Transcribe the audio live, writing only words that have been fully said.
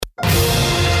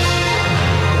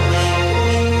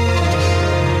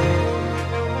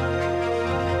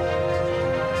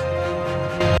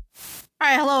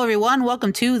everyone.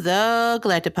 Welcome to the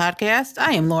Galactic Podcast.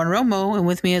 I am Lauren Romo, and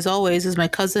with me, as always, is my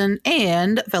cousin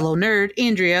and fellow nerd,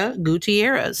 Andrea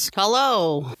Gutierrez.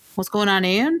 Hello. What's going on,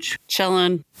 Ange?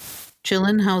 Chilling.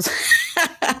 How's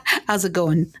it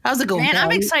going? Man,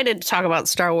 I'm excited to talk about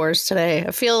Star Wars today.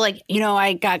 I feel like,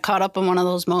 I got caught up in one of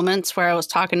those moments where I was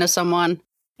talking to someone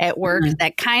at work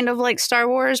that kind of liked Star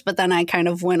Wars, but then I kind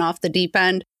of went off the deep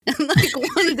end and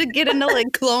wanted to get into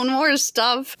Clone Wars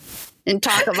stuff and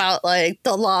talk about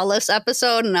the Lawless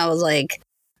episode. And I was like,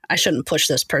 I shouldn't push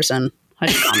this person. I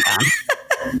should calm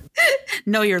down.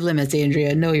 Know your limits,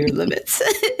 Andrea. Know your limits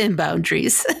and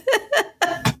boundaries.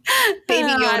 Baby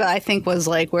Yoda, I think, was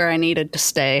where I needed to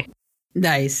stay.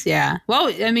 Nice. Yeah.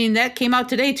 Well, I mean, that came out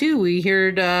today, too. We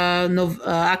heard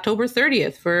October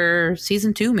 30th for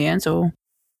season 2, man. So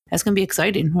that's going to be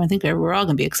exciting. I think we're all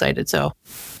going to be excited. So,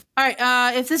 all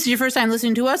right. If this is your first time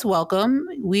listening to us, welcome.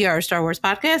 We are a Star Wars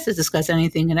podcast that discuss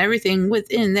anything and everything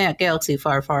within that galaxy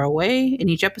far, far away. In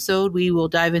each episode, we will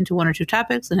dive into one or two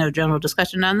topics and have a general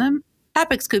discussion on them.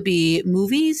 Topics could be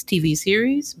movies, TV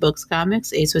series, books,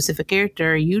 comics, a specific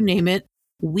character, you name it.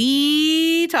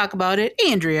 We talk about it.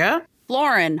 Andrea.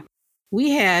 Lauren.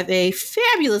 We have a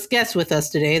fabulous guest with us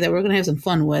today that we're going to have some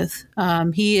fun with.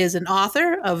 He is an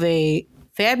author of a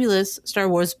fabulous Star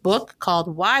Wars book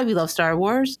called Why We Love Star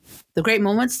Wars, The Great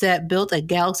Moments That Built a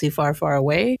Galaxy Far, Far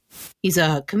Away. He's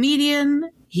a comedian.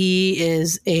 He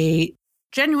is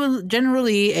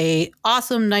generally a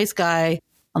awesome, nice guy.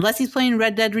 Unless he's playing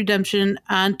Red Dead Redemption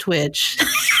on Twitch.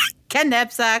 Ken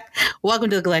Napzok, welcome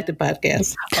to the Galactic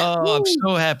Podcast. Oh, I'm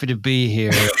so happy to be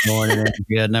here, Lauren,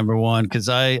 number one, because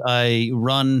I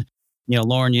run,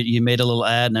 Lauren, you made a little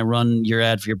ad, and I run your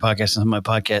ad for your podcast and some of my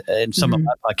podcast and some of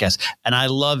my podcasts. And I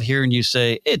love hearing you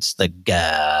say it's the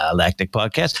Galactic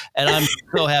Podcast. And I'm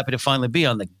so happy to finally be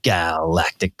on the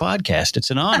Galactic Podcast.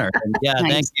 It's an honor. And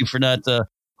nice. Thank you for not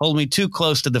hold me too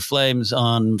close to the flames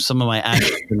on some of my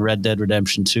actions in Red Dead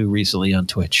Redemption 2 recently on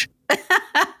Twitch.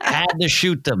 Had to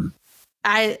shoot them.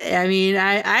 I mean,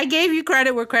 I gave you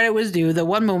credit where credit was due. The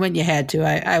one moment you had to.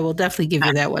 I will definitely give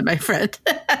you that one, my friend.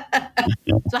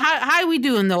 So how are we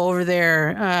doing, though, over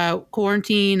there?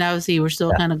 Quarantine, obviously, we're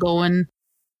still kind of going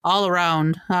all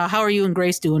around. How are you and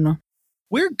Grace doing?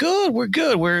 We're good.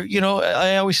 We're,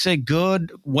 I always say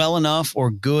good, well enough,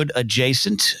 or good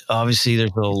adjacent. Obviously,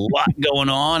 there's a lot going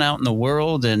on out in the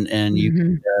world, and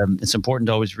it's important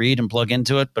to always read and plug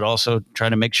into it, but also try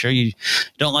to make sure you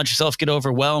don't let yourself get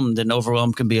overwhelmed. And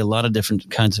overwhelmed can be a lot of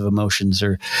different kinds of emotions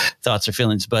or thoughts or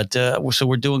feelings. But so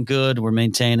we're doing good. We're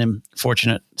maintaining.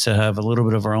 Fortunate to have a little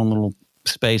bit of our own little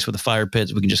space with a fire pit,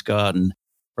 so we can just go out and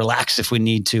relax if we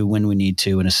need to, when we need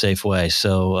to, in a safe way.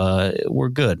 So we're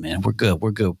good, man. We're good.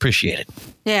 Appreciate it.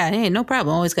 Yeah. Hey, no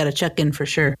problem. Always got to check in for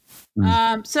sure.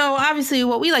 So obviously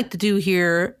what we like to do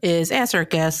here is ask our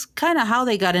guests kind of how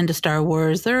they got into Star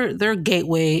Wars, their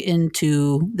gateway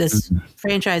into this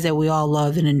franchise that we all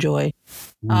love and enjoy.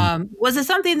 Was it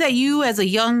something that you, as a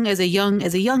young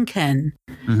Ken,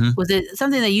 was it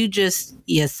something that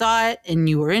you saw it and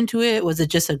you were into it? Was it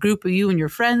just a group of you and your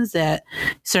friends that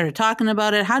started talking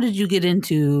about it? How did you get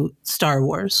into Star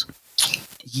Wars?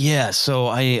 Yeah, so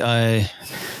I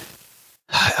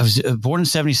was born in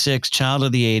 76, child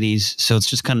of the 80s, so it's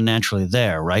just kind of naturally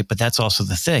there, right? But that's also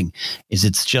the thing, is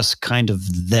it's just kind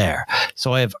of there.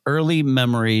 So I have early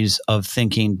memories of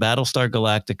thinking Battlestar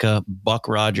Galactica, Buck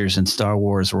Rogers, and Star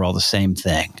Wars were all the same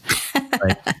thing.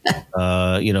 Right?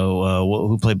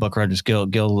 Who played Buck Rogers?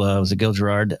 Was it Gil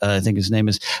Gerard? I think his name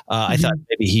is. I thought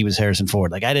maybe he was Harrison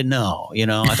Ford. I didn't know.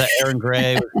 I thought Aaron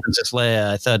Gray was Princess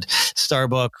Leia. I thought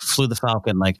Starbuck flew the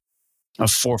Falcon.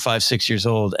 4, 5, 6 years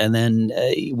old. And then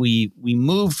we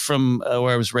moved from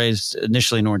where I was raised,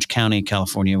 initially in Orange County,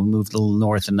 California. We moved a little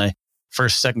north in the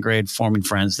first, second grade, forming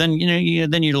friends. Then,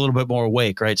 then you're a little bit more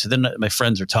awake, right? So then my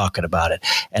friends are talking about it.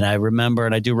 And I remember,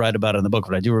 and I do write about it in the book,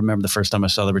 but I do remember the first time I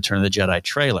saw the Return of the Jedi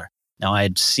trailer. Now, I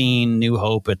had seen New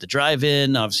Hope at the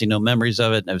drive-in, obviously no memories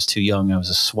of it. I was too young. I was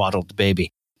a swaddled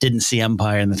baby. Didn't see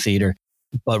Empire in the theater.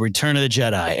 But Return of the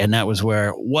Jedi, and that was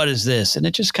where, what is this? And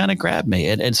it just kind of grabbed me.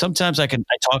 And sometimes I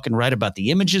talk and write about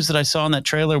the images that I saw in that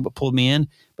trailer, what pulled me in.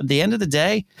 But at the end of the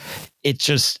day, it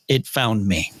found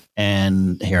me.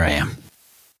 And here I am.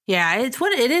 Yeah, it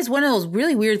is one of those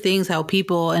really weird things how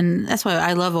people, and that's why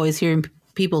I love always hearing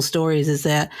people's stories, is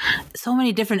that so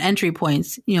many different entry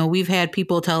points. We've had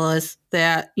people tell us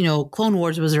that, Clone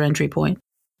Wars was their entry point.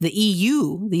 The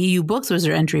EU books was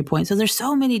their entry point. So there's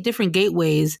so many different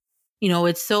gateways.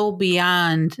 It's so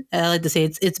beyond, I like to say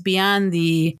it's beyond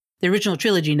the original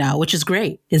trilogy now, which is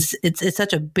great. It's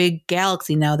such a big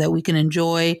galaxy now that we can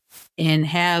enjoy and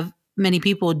have many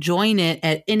people join it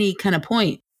at any kind of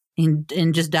point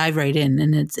and just dive right in.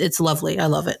 And it's lovely. I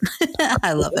love it.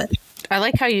 I love it. I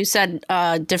like how you said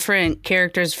different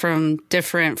characters from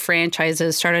different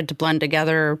franchises started to blended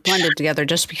together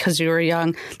just because you were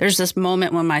young. There's this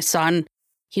moment when my son,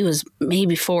 he was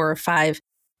maybe 4 or 5,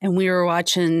 and we were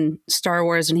watching Star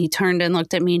Wars, and he turned and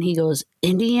looked at me and he goes,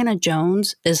 "Indiana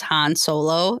Jones is Han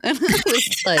Solo." And I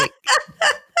was like,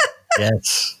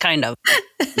 yes, kind of.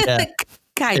 Yeah.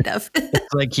 Kind of.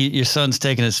 It's like your son's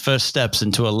taking his first steps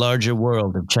into a larger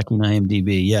world of checking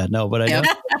IMDb. Yeah, no, but I know.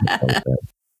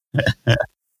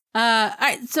 All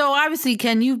right. So obviously,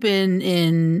 Ken, you've been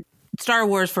in Star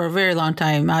Wars for a very long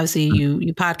time. Obviously,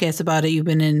 you podcast about it. You've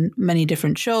been in many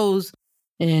different shows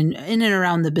and in and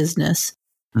around the business.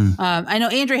 I know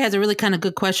Andrea has a really kind of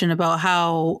good question about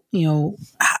how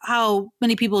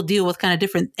many people deal with kind of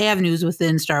different avenues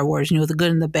within Star Wars, the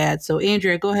good and the bad. So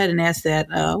Andrea, go ahead and ask that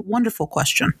wonderful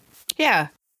question. Yeah.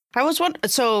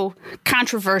 So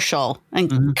controversial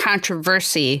and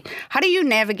controversy. How do you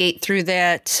navigate through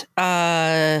that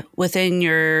within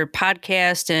your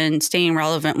podcast and staying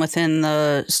relevant within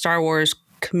the Star Wars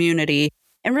community?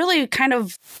 And really kind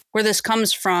of where this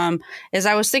comes from is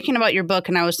I was thinking about your book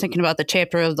and I was thinking about the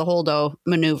chapter of the Holdo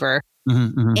maneuver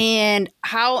and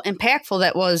how impactful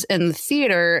that was in the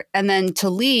theater, and then to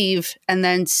leave and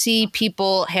then see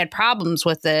people had problems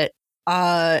with it.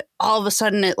 All of a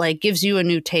sudden it like gives you a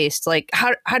new taste. Like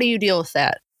how do you deal with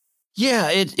that?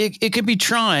 Yeah, it could be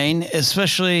trying,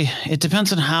 especially it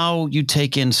depends on how you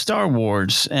take in Star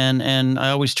Wars. And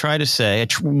I always try to say,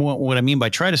 what I mean by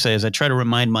try to say is I try to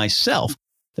remind myself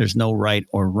there's no right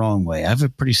or wrong way. I have a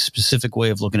pretty specific way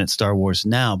of looking at Star Wars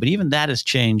now, but even that has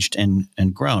changed and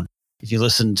grown. If you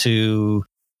listen to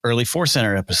early Force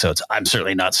Center episodes, I'm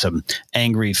certainly not some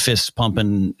angry fist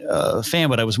pumping fan,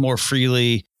 but I was more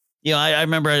freely. I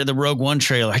remember the Rogue One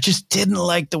trailer. I just didn't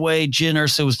like the way Jyn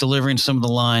Erso was delivering some of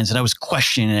the lines, and I was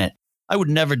questioning it. I would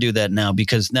never do that now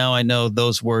because now I know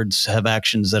those words have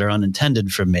actions that are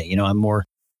unintended from me. I'm more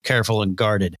careful and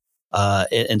guarded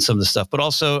in some of the stuff, but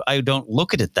also I don't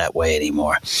look at it that way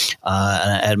anymore.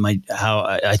 How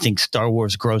I think Star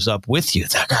Wars grows up with you.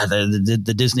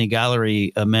 The Disney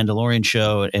Gallery Mandalorian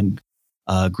show and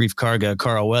Grief Karga,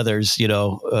 Carl Weathers,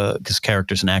 because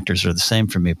characters and actors are the same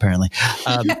for me, apparently.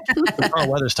 Carl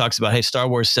Weathers talks about, hey, Star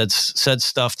Wars said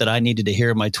stuff that I needed to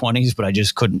hear in my 20s, but I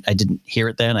didn't hear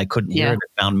it then. I couldn't hear it.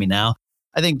 It found me now.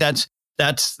 I think that's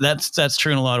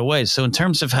true in a lot of ways. So in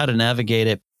terms of how to navigate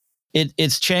it,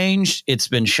 it's changed. It's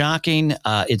been shocking.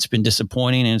 It's been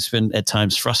disappointing, and it's been at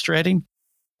times frustrating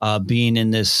being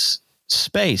in this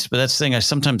space. But that's the thing.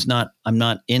 I'm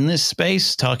not in this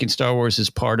space. Talking Star Wars is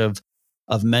part of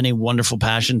many wonderful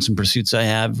passions and pursuits I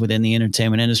have within the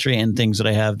entertainment industry, and things that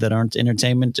I have that aren't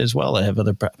entertainment as well. I have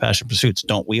other passion pursuits.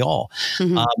 Don't we all?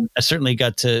 I certainly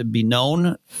got to be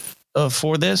known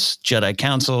for this Jedi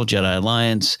Council, Jedi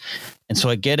Alliance. And so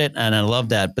I get it, and I love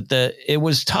that. But it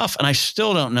was tough, and I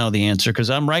still don't know the answer because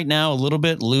I'm right now a little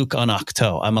bit Luke on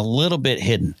Octo. I'm a little bit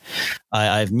hidden.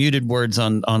 I've muted words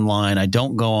online. I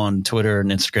don't go on Twitter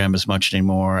and Instagram as much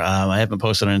anymore. I haven't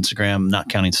posted on Instagram, not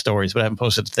counting stories, but I haven't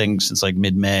posted things since like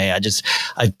mid-May.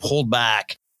 I pulled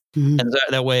back, and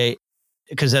that way,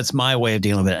 because that's my way of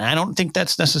dealing with it. And I don't think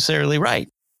that's necessarily right.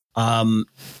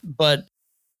 But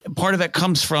part of it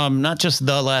comes from not just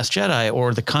The Last Jedi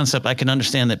or the concept. I can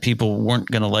understand that people weren't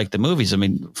going to like the movies. I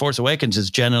mean, Force Awakens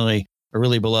is generally a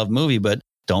really beloved movie, but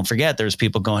don't forget there's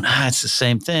people going, it's the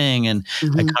same thing. And I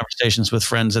had conversations with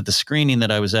friends at the screening that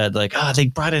I was at, like, they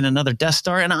brought in another Death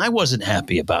Star. And I wasn't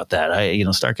happy about that.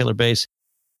 Starkiller Base.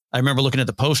 I remember looking at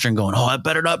the poster and going, that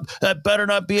better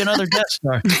not be another Death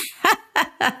Star.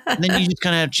 And then you just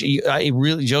kind of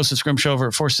Joseph Scrimshaw over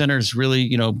at Force Center is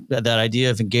really, that idea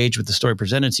of engage with the story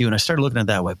presented to you. And I started looking at it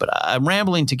that way. But I'm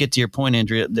rambling to get to your point,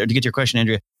 Andrea, to get to your question,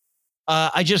 Andrea.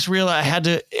 I just realized I had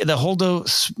to, the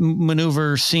Holdo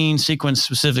maneuver scene sequence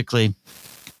specifically,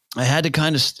 I had to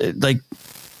kind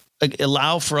of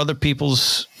allow for other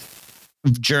people's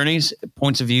journeys,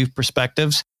 points of view,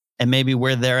 perspectives, and maybe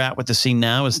where they're at with the scene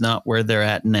now is not where they're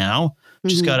at now.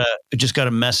 Just got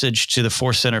a message to the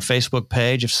Force Center Facebook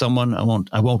page of someone,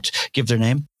 I won't give their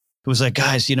name, who was like,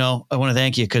 guys, I want to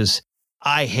thank you because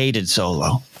I hated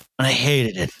Solo and I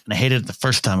hated it. And I hated it the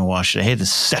first time I watched it. I hated the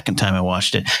second time I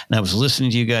watched it. And I was listening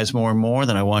to you guys more and more.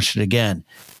 Then I watched it again.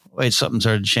 Wait, something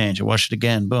started to change. I watched it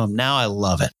again. Boom. Now I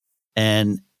love it.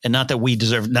 And not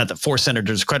that Force Center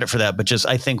deserves credit for that, but just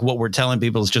I think what we're telling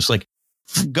people is just like,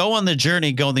 go on the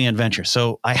journey, go on the adventure.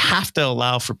 So I have to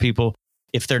allow for people,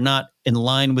 if they're not in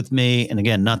line with me, and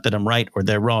again, not that I'm right or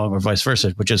they're wrong or vice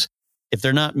versa, but just if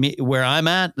they're not me where I'm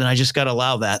at, then I just got to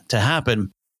allow that to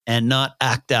happen and not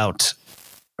act out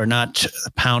or not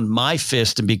pound my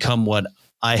fist and become what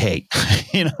I hate,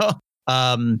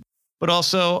 but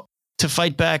also to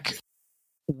fight back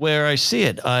where I see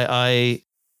it. I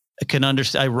can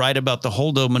understand. I write about the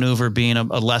Holdo maneuver being a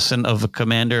lesson of a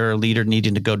commander or a leader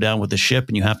needing to go down with the ship,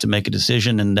 and you have to make a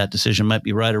decision, and that decision might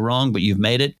be right or wrong, but you've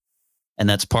made it, and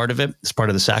that's part of it. It's part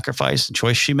of the sacrifice and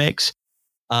choice she makes.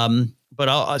 But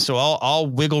I'll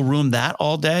wiggle room that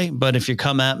all day. But if you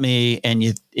come at me and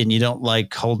you don't like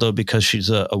Holdo because she's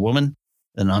a woman,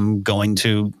 then I'm going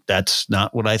to. That's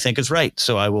not what I think is right.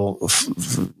 So I will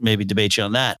maybe debate you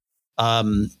on that.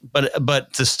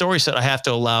 But the story set, I have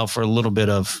to allow for a little bit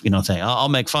of, thing. I'll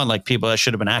make fun like people that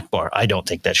should have been Akbar. I don't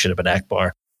think that should have been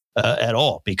Akbar at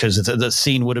all, because the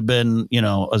scene would have been,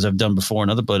 as I've done before in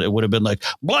other, but it would have been like,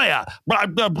 blah, blah,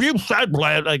 blah, you said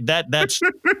blah, like that. That's,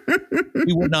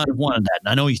 you would not have wanted that. And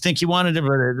I know you think you wanted it,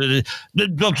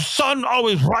 but the son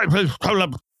always right.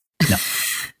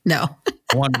 No.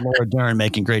 I wanted Laura Dern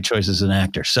making great choices as an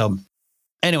actor. So,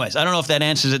 anyways, I don't know if that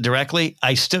answers it directly.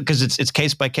 I still, because it's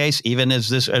case by case. Even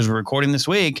as we're recording this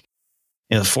week,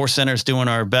 the Force Center is doing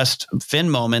our best Finn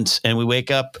moments, and we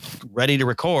wake up ready to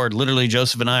record. Literally,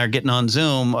 Joseph and I are getting on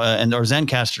Zoom and our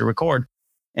Zencaster to record,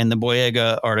 and the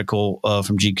Boyega article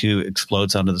from GQ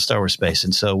explodes onto the Star Wars space,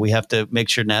 and so we have to make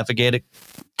sure to navigate it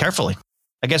carefully.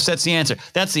 I guess that's the answer.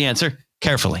 That's the answer.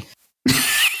 Carefully.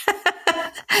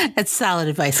 That's solid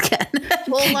advice, Ken.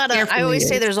 I always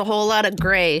say there's a whole lot of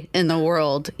gray in the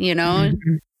world,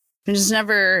 Mm-hmm. There's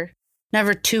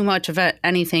never too much of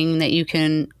anything that you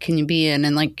can be in.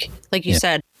 And like you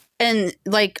said, and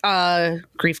like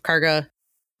Grief Karga,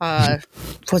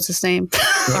 what's his name?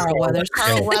 Carl Weathers.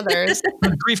 Carl Weathers.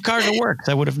 Grief Karga works.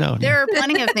 I would have known. There are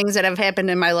plenty of things that have happened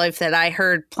in my life that I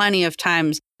heard plenty of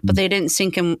times, but they didn't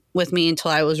sink in with me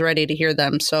until I was ready to hear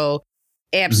them. So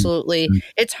absolutely. Mm-hmm.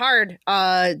 It's hard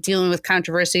dealing with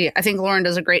controversy. I think Lauren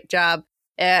does a great job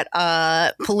at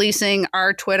policing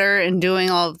our Twitter and doing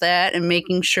all of that and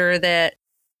making sure that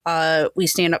we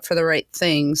stand up for the right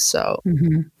things. So,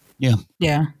 mm-hmm.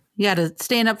 Yeah. You got to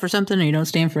stand up for something or you don't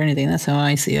stand for anything. That's how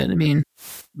I see it. I mean,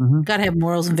 got to have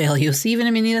morals and values. That's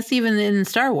even in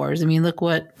Star Wars. I mean, look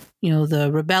what, the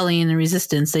rebellion and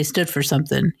resistance, they stood for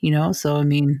something, So, I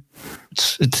mean,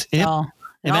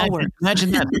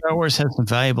 Imagine that Star Wars has some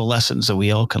valuable lessons that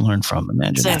we all can learn from.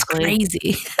 Imagine that's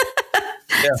crazy.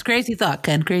 It's crazy thought,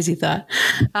 Ken. Crazy thought.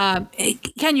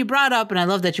 Ken, you brought up, and I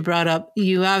love that you brought up,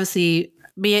 you obviously,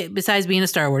 besides being a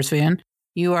Star Wars fan,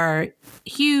 you are a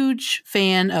huge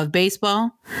fan of baseball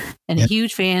and a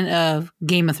huge fan of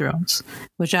Game of Thrones,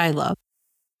 which I love.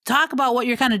 Talk about what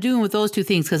you're kind of doing with those two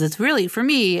things, because it's really, for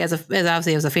me, as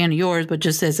obviously as a fan of yours, but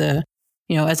just as a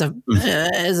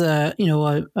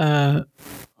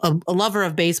lover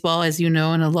of baseball, as and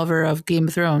a lover of Game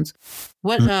of Thrones.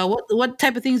 What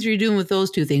type of things are you doing with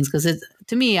those two things? Because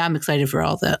to me, I'm excited for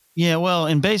all that. Yeah, well,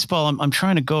 in baseball, I'm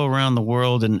trying to go around the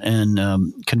world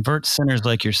and convert sinners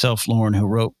like yourself, Lauren, who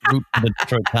root for the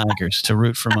Detroit Tigers to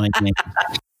root for my team.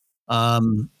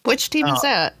 Which team is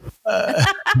that?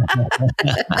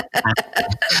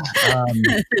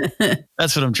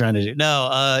 That's what I'm trying to do.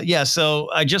 No, so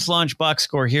I just launched Box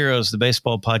Score Heroes, the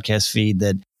baseball podcast feed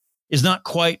that is not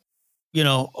quite,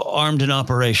 armed and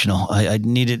operational. I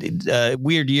needed a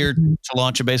weird year to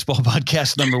launch a baseball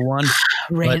podcast, number one.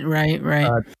 Right.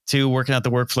 Two, working out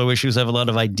the workflow issues. I have a lot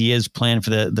of ideas planned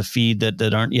for the feed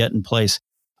that aren't yet in place.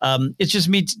 It's just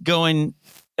me going.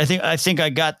 I think I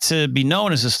got to be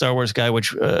known as a Star Wars guy,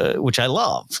 which I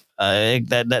love.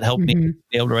 That helped me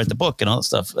be able to write the book and all that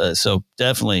stuff. So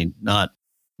definitely not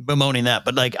bemoaning that.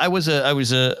 But like I was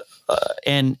a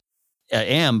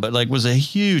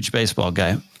huge baseball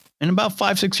guy. And about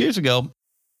 5-6 years ago,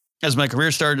 as my career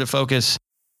started to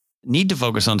need to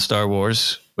focus on Star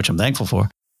Wars, which I'm thankful for,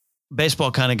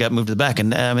 baseball kind of got moved to the back.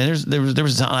 And I mean, there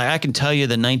was I can tell you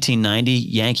the 1990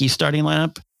 Yankees starting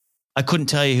lineup. I couldn't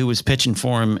tell you who was pitching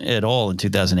for him at all in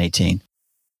 2018.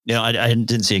 I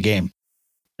didn't see a game.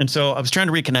 And so I was trying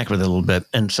to reconnect with it a little bit.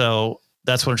 And so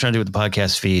that's what I'm trying to do with the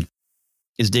podcast feed,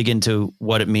 is dig into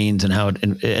what it means and how it,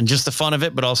 and just the fun of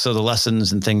it, but also the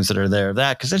lessons and things that are there of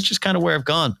that. Cause that's just kind of where I've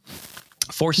gone.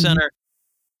 Force Center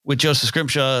with Joseph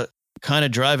Scrimshaw kind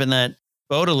of driving that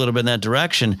boat a little bit in that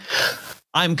direction.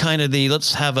 I'm kind of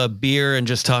let's have a beer and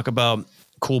just talk about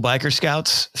cool biker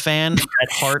scouts fan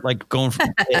at heart, like going from,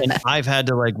 and I've had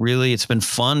to really, it's been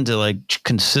fun to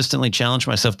consistently challenge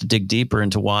myself to dig deeper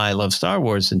into why I love Star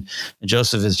Wars. And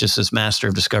Joseph is just this master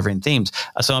of discovering themes.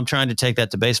 So I'm trying to take that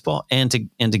to baseball and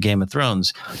into Game of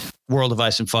Thrones, World of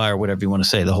Ice and Fire, whatever you want to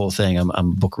say, the whole thing. I'm a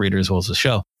book reader as well as the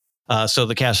show. So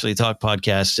the Casterly Talk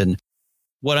podcast. And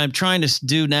what I'm trying to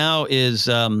do now is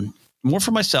more for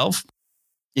myself.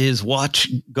 is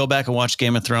go back and watch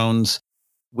Game of Thrones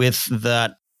with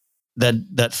that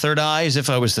third eye, as if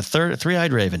I was the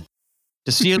three-eyed raven,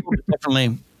 to see it a little bit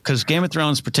differently. Because Game of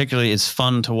Thrones particularly is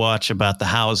fun to watch about the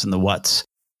hows and the whats,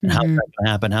 and how's that going to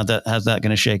happen, how's that going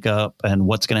to shake up, and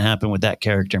what's going to happen with that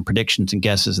character, and predictions and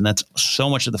guesses. And that's so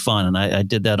much of the fun. And I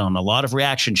did that on a lot of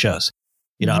reaction shows,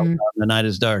 The Night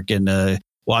is Dark and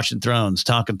Watching Thrones,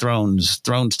 Talking Thrones,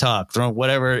 Thrones Talk,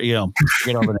 whatever,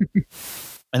 get over there.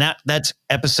 And that's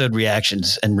episode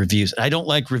reactions and reviews. I don't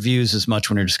like reviews as much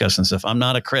when you're discussing stuff. I'm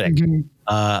not a critic.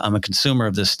 I'm a consumer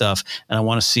of this stuff, and I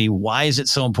want to see, why is it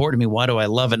so important to me? Why do I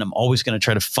love it? And I'm always going to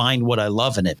try to find what I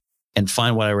love in it and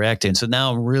find what I react to. And so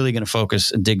now I'm really going to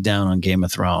focus and dig down on Game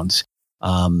of Thrones.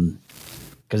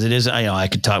 Because it is, I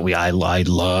could talk. I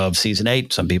love season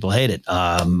 8. Some people hate it.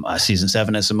 Season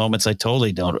 7 has some moments I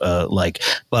totally don't like,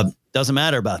 but doesn't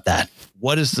matter about that.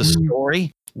 What is the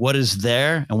story? What is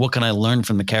there? And what can I learn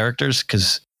from the characters?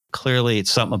 Because clearly it's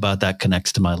something about that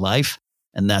connects to my life.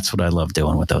 And that's what I love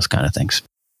doing with those kind of things.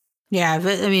 Yeah,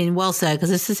 but I mean, well said, because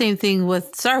it's the same thing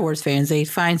with Star Wars fans. They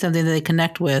find something that they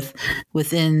connect with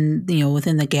within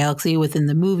the galaxy, within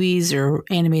the movies or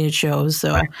animated shows.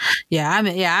 So, right.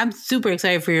 I'm super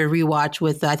excited for your rewatch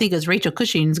with, I think it's Rachel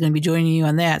Cushing is going to be joining you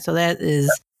on that. So that is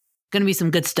going to be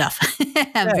some good stuff.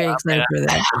 I'm very excited for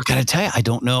that. I got to tell you, I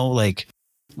don't know,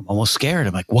 I'm almost scared.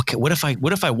 I'm like, what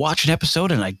if I watch an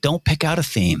episode and I don't pick out a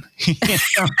theme?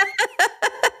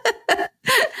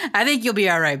 I think you'll be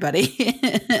all right, buddy.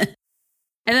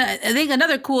 And I think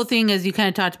another cool thing, as you kind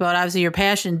of talked about, obviously your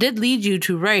passion did lead you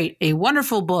to write a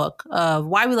wonderful book of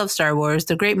why we love Star Wars,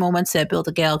 the great moments that built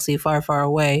a galaxy far, far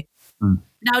away.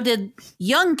 Now, did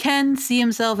young Ken see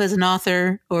himself as an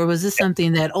author, or was this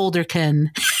something that older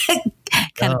Ken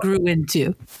kind of grew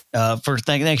into? First,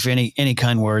 thank you for any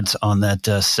kind words on that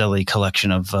silly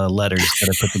collection of letters that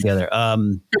I put together.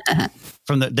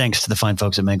 Thanks to the fine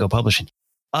folks at Mango Publishing.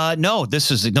 No,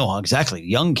 exactly.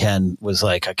 Young Ken was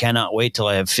like, I cannot wait till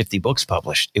I have 50 books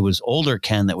published. It was older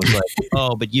Ken that was like,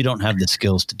 oh, but you don't have the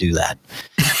skills to do that.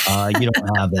 You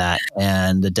don't have that.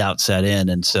 And the doubt set in.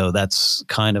 And so that's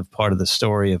kind of part of the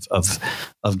story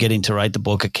of getting to write the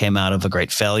book. It came out of a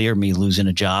great failure, me losing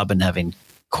a job and having,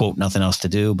 quote, nothing else to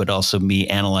do, but also me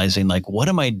analyzing, what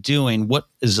am I doing? What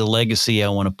is the legacy I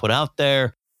want to put out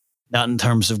there? Not in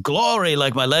terms of glory,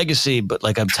 like my legacy, but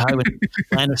I'm Tywin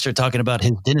Lannister talking about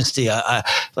his dynasty.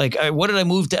 What did I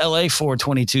move to LA for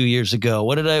 22 years ago?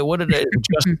 What did I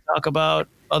just talk about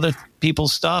other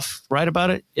people's stuff, write about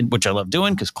it, which I love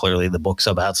doing because clearly the book's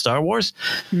about Star Wars.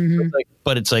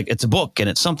 But it's a book and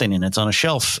it's something and it's on a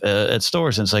shelf at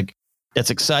stores. And it's that's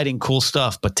exciting, cool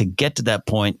stuff. But to get to that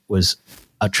point was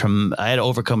I had to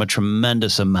overcome a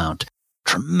tremendous amount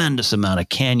of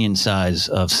canyon size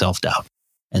of self-doubt.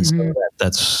 And so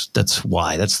that's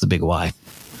why. That's the big why.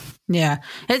 Yeah,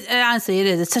 honestly, it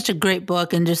is. It's such a great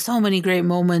book, and just so many great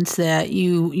moments that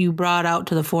you brought out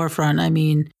to the forefront. I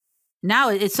mean, now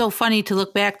it's so funny to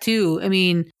look back too. I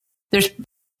mean, there's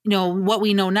what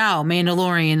we know now,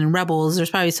 Mandalorian and Rebels. There's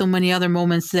probably so many other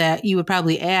moments that you would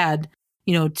probably add,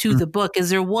 to the book. Is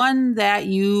there one that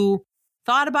you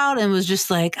thought about and was just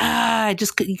like,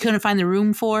 you couldn't find the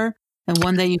room for? And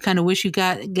one that you kind of wish you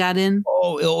got in?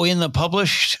 Oh, in the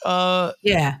published?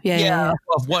 Yeah.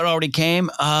 Of what already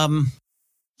came?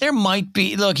 There might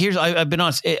be. Look, I've been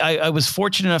honest. I was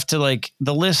fortunate enough to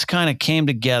the list kind of came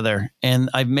together, and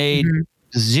I've made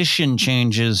position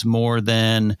changes more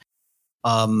than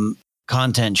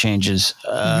content changes.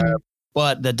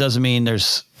 But that doesn't mean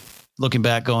there's looking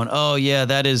back going, oh yeah,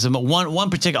 that is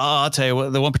one particular. I'll tell you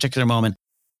what, the one particular moment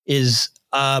is.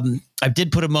 I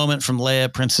did put a moment from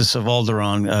Leia, Princess of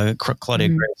Alderaan, Claudia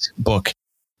Gray's book,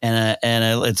 and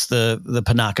it's the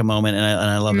Panaka moment, and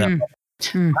I love that.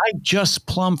 I just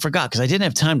plumb forgot because I didn't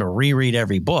have time to reread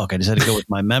every book. I just had to go with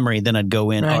my memory. Then I'd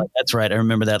go in. Right. Oh, that's right. I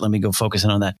remember that. Let me go focus in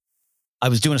on that. I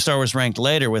was doing a Star Wars Ranked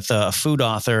later with a food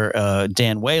author,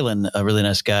 Dan Whalen, a really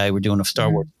nice guy. We're doing a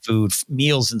Star Wars food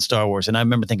meals in Star Wars, and I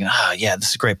remember thinking,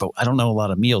 this is great, but I don't know a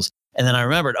lot of meals. And then I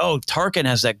remembered, Tarkin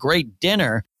has that great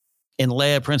dinner in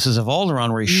Leia, Princess of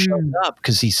Alderaan, where he shows up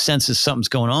because he senses something's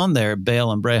going on there at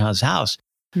Bail and Breha's house.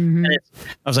 And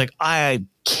I was like, I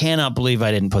cannot believe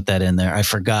I didn't put that in there. I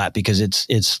forgot because it's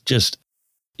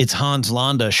Hans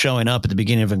Landa showing up at the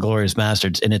beginning of Inglourious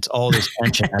Bastards, and it's all this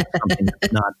tension. Something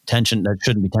that's not tension, that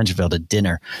shouldn't be tension filled at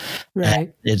dinner. Right.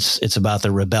 And it's about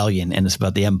the rebellion, and it's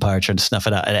about the Empire trying to snuff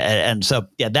it out. And so,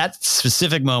 that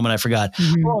specific moment I forgot.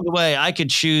 Along the way, I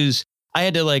could choose. I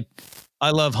had to I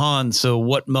love Han, so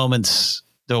what moments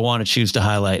do I want to choose to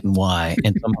highlight and why?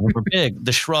 And some of them were big.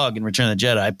 The shrug in Return of the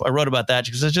Jedi. I wrote about that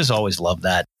because I just always loved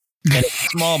that. And it's a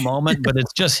small moment, but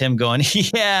it's just him going,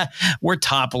 yeah, we're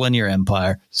toppling your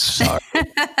empire. Sorry.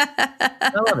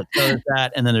 I love it. So there's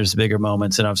that. And then there's bigger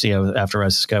moments. And obviously, after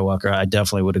Rise of Skywalker, I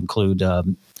definitely would include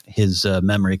his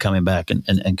memory coming back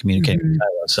and communicating with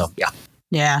Kylo. So,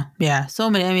 yeah. Yeah. So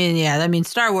many. I mean,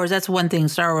 Star Wars, that's one thing.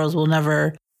 Star Wars will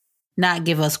never not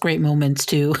give us great moments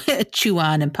to chew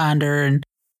on and ponder and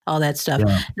all that stuff.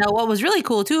 Yeah. Now, what was really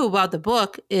cool too about the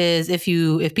book is if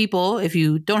you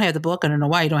don't have the book, I don't know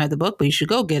why you don't have the book, but you should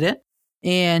go get it.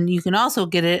 And you can also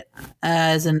get it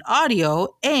as an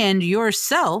audio, and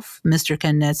yourself, Mr.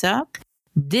 Ken Napzok,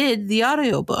 did the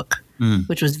audiobook,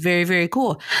 which was very, very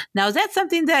cool. Now, is that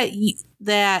something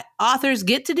that authors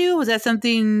get to do? Was that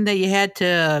something that you had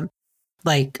to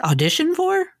audition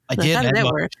for? I did. How did that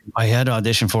work? I had to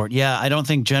audition for it. Yeah, I don't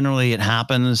think generally it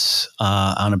happens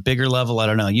on a bigger level. I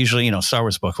don't know. Usually, Star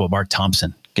Wars book, Mark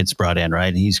Thompson gets brought in, right?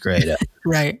 And he's great.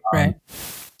 Right.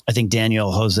 I think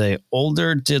Daniel Jose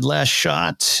Older did Last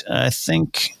Shot. I feel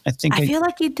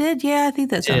like he did. Yeah, I think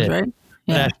that sounds right.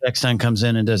 Yeah. Next time comes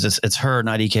in and does this. It's her,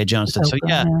 not E.K. Johnston. So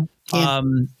yeah.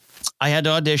 I had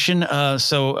to audition.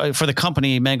 So for the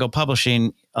company, Mango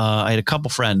Publishing, I had a couple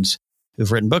friends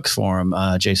who've written books for him.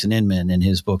 Jason Inman in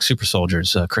his book Super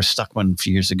Soldiers, Chris Stuckman a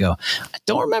few years ago. I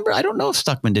don't know if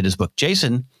Stuckman did his book.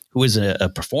 Jason, who is a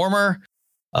performer,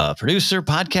 producer,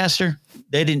 podcaster,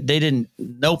 they didn't.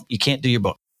 Nope, you can't do your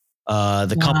book.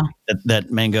 The company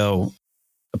that Mango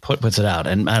puts it out,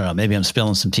 and I don't know. Maybe I'm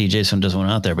spilling some tea. Jason doesn't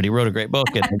want out there, but he wrote a great book,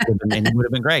 and it would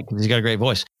have been great because he's got a great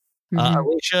voice.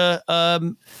 Alicia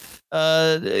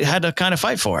had to kind of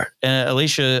fight for it. And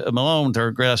Alicia Malone, with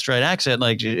her great Australian accent,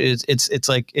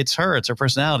 it's her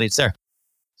personality. It's there.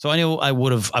 So I knew I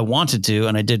wanted to,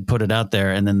 and I did put it out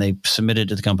there, and then they submitted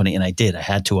to the company, and I did. I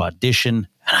had to audition,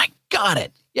 and I got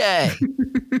it. Yay.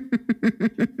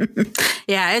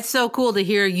 Yeah, it's so cool to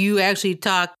hear you actually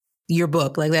talk your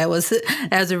book. That was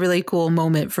a really cool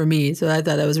moment for me. So I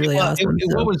thought that was really awesome.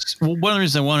 One of the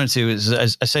reasons I wanted to is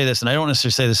I say this, and I don't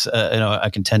necessarily say this, I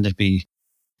can tend to be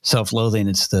self-loathing.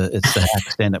 It's the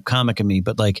hack stand-up comic in me,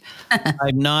 but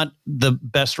I'm not the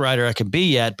best writer I can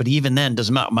be yet, but even then,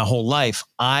 doesn't matter. My whole life,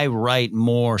 I write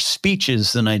more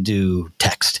speeches than I do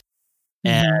text.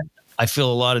 And I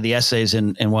feel a lot of the essays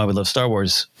in Why We Love Star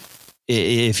Wars,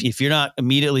 if you're not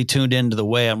immediately tuned into the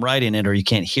way I'm writing it, or you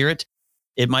can't hear it,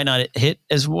 it might not hit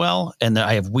as well. And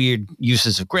I have weird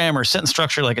uses of grammar, sentence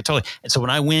structure, And so when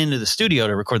I went into the studio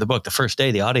to record the book, the first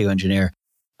day, the audio engineer,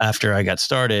 after I got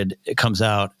started, I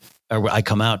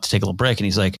come out to take a little break, and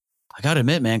he's like, I got to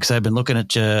admit, man, because I've been looking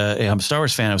at you, I'm a Star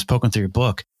Wars fan, I was poking through your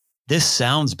book. This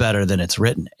sounds better than it's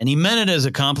written. And he meant it as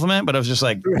a compliment, but I was just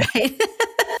like, right.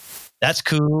 That's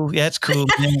cool. Yeah, it's cool.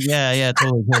 Yeah,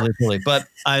 totally. But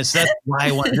that's why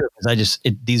I wanted to do it, because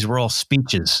these were all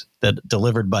speeches that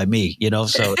delivered by me,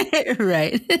 so.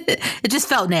 Right. It just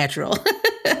felt natural.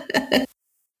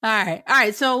 All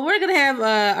right. So we're going to have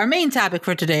our main topic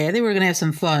for today. I think we're going to have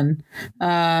some fun.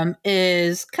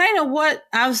 Is kind of what,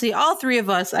 obviously, all three of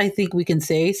us, I think we can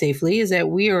say safely, is that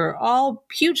we are all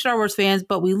huge Star Wars fans,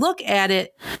 but we look at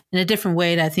it in a different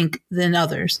way, I think, than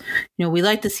others. We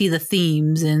like to see the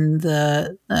themes and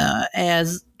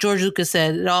as George Lucas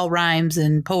said, it all rhymes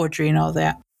and poetry and all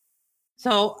that.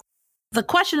 So the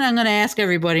question I'm going to ask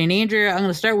everybody, and Andrea, I'm going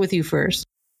to start with you first,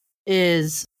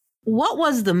 is, what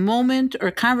was the moment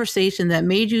or conversation that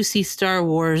made you see Star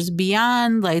Wars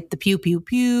beyond the pew pew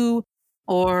pew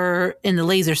or in the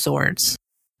laser swords?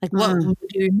 What do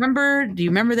you remember? Do you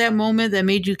remember that moment that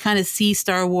made you kind of see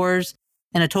Star Wars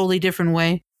in a totally different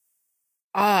way?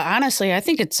 Honestly, I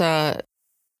think it's a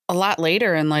lot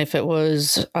later in life. It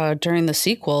was during the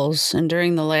sequels and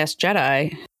during The Last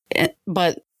Jedi.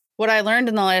 But what I learned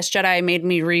in The Last Jedi made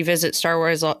me revisit Star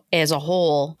Wars as a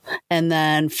whole and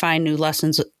then find new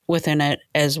lessons within it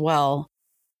as well.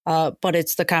 But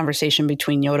it's the conversation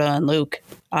between Yoda and Luke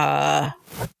on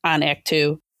Act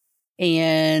 2.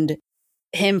 And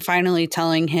him finally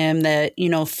telling him that,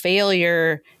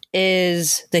 failure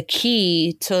is the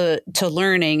key to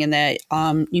learning, and that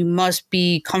you must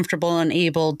be comfortable and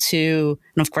able to,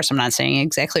 and of course I'm not saying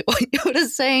exactly what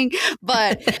Yoda's saying,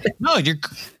 but no, you're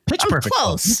pitch perfect.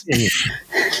 Close.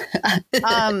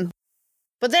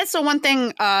 But that's the one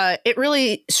thing it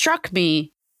really struck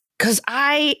me, because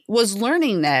I was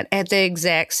learning that at the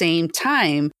exact same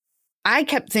time. I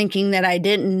kept thinking that I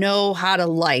didn't know how to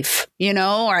life,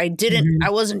 or I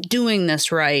wasn't doing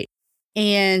this right.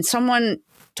 And someone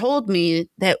told me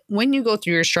that when you go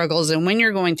through your struggles and when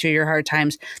you're going through your hard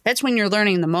times, that's when you're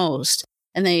learning the most.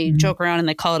 And they joke around and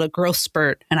they call it a growth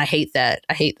spurt. And I hate that.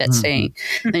 I hate that saying.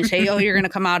 And they say, oh, you're going to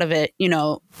come out of it,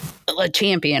 a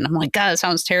champion. I'm like, God, it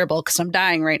sounds terrible because I'm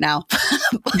dying right now.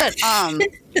 But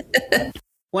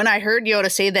when I heard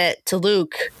Yoda say that to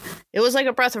Luke, it was like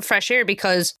a breath of fresh air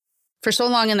because for so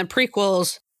long in the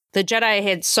prequels, the Jedi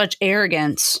had such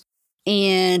arrogance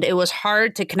and it was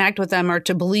hard to connect with them or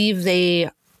to believe they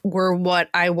were what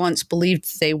I once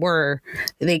believed they were.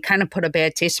 They kind of put a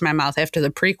bad taste in my mouth after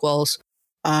the prequels.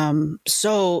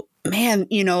 So man,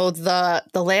 you know, the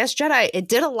Last Jedi, it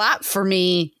did a lot for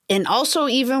me. And also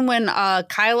even when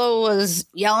Kylo was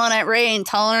yelling at Rey and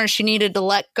telling her she needed to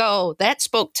let go, that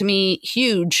spoke to me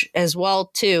huge as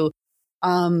well too.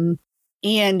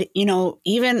 And, you know,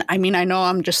 even, I mean, I know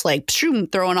I'm just like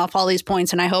throwing off all these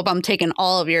points and I hope I'm taking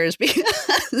all of yours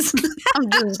because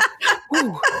I'm just,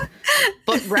 whew.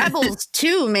 But Rebels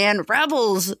too, man.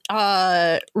 Rebels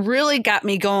really got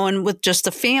me going with just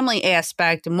the family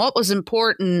aspect and what was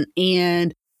important.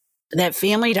 And that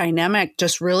family dynamic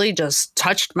just really just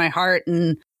touched my heart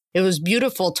and it was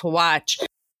beautiful to watch.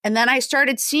 And then I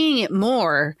started seeing it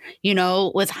more, you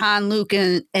know, with Han, Luke,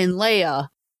 and Leia.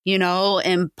 You know,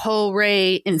 and Poe,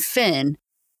 Rey, and Finn,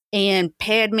 and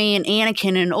Padme and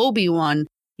Anakin and Obi-Wan.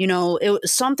 You know, it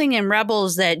was something in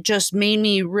Rebels that just made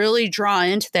me really draw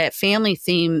into that family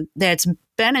theme that's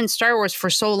been in Star Wars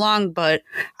for so long, but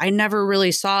I never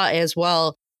really saw as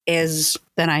well as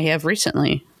than I have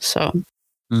recently. So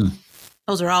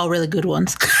those are all really good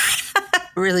ones.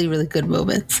 Really, really good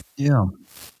moments. Yeah.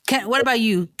 Ken, what about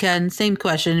you, Ken? Same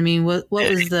question. I mean, what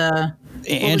was the...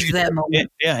 Andrew, was that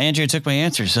moment? Yeah, Andrew took my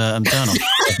answers. I'm done.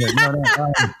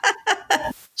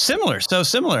 Similar, so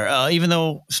similar. Even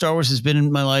though Star Wars has been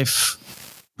in my life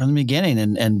from the beginning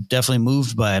and definitely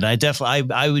moved by it.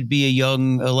 I would be a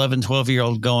young 11,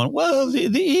 12-year-old going, well, the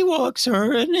Ewoks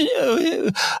are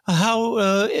how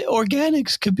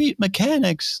organics could beat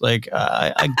mechanics. Like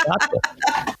I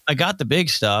got the big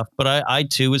stuff, but I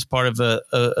too was part of an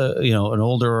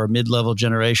older or mid-level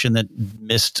generation that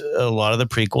missed a lot of the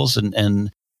prequels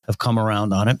and have come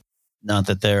around on it. Not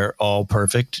that they're all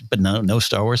perfect, but no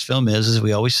Star Wars film is, as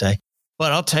we always say.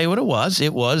 But I'll tell you what it was.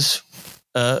 It was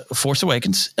Force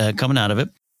Awakens coming out of it.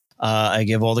 I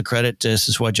give all the credit. This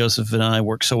is why Joseph and I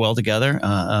work so well together.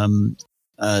 And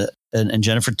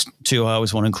Jennifer too. I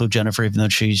always want to include Jennifer, even though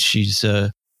she's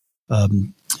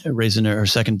raising her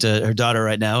her daughter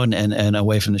right now and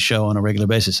away from the show on a regular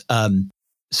basis.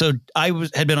 So I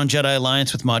had been on Jedi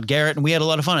Alliance with Maude Garrett, and we had a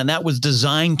lot of fun. And that was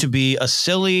designed to be a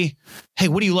silly, hey,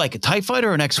 what do you like, a TIE fighter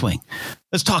or an X-Wing?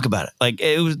 Let's talk about it. Like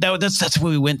it was that's what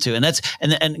we went to,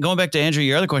 and going back to Andrew,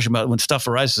 your other question about when stuff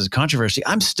arises as a controversy,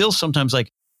 I'm still sometimes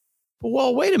like,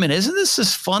 well, wait a minute, isn't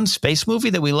this fun space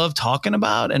movie that we love talking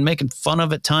about and making fun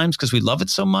of at times because we love it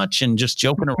so much and just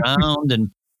joking around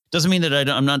and. Doesn't mean that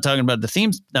I'm not talking about the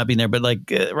themes not being there, but like,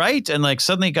 right? And like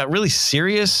suddenly it got really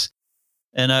serious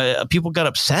and people got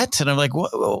upset and I'm like,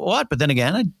 what? But then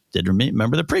again, I did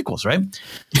remember the prequels, right?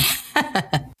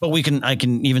 But I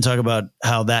can even talk about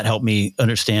how that helped me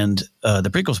understand the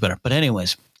prequels better. But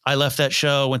anyways, I left that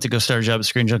show, went to go start a job at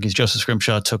Screen Junkies. Joseph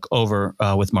Scrimshaw took over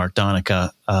with Mark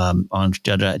Donica on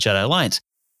Jedi Alliance.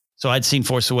 So I'd seen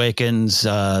Force Awakens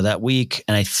that week,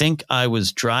 and I think I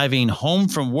was driving home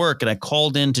from work, and I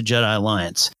called into Jedi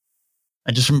Alliance.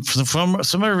 I just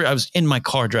I was in my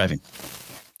car driving,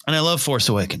 and I love Force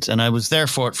Awakens, and I was there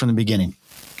for it from the beginning.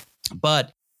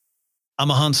 But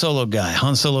I'm a Han Solo guy.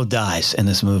 Han Solo dies in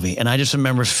this movie, and I just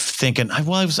remember thinking, I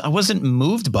wasn't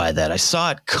moved by that. I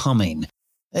saw it coming.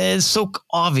 It's so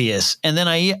obvious. And then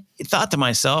I thought to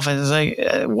myself, I was like,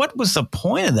 what was the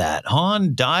point of that?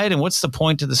 Han died, and what's the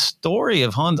point to the story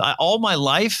of Han? All my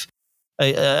life,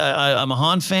 I'm a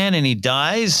Han fan, and he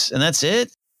dies, and that's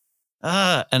it.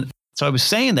 And so I was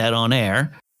saying that on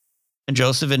air, and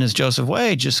Joseph, in his Joseph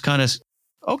way, just kind of,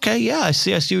 okay, yeah, I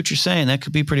see what you're saying. That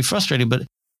could be pretty frustrating, but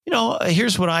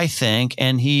here's what I think.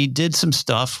 And he did some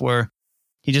stuff where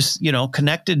he just,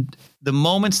 connected the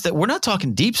moments that we're not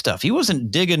talking deep stuff. He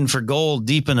wasn't digging for gold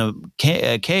deep in a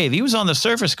cave. He was on the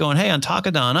surface going, hey, on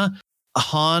Takodana,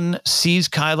 Han sees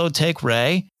Kylo take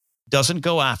Rey, doesn't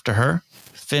go after her.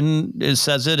 Finn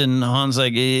says it, and Han's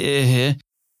like, eh.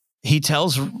 He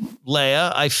tells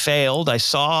Leia, I failed. I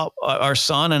saw our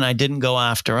son, and I didn't go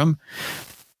after him.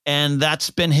 And that's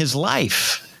been his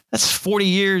life. That's 40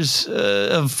 years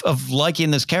of liking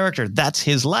this character. That's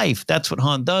his life. That's what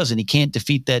Han does, and he can't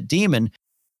defeat that demon.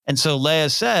 And so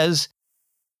Leia says,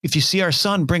 if you see our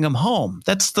son, bring him home.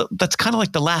 That's kind of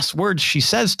like the last words she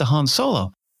says to Han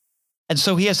Solo. And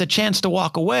so he has a chance to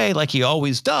walk away like he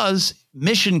always does.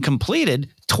 Mission completed.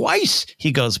 Twice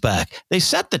he goes back. They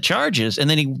set the charges, and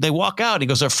then they walk out. He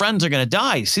goes, our friends are going to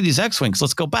die. You see these X-Wings?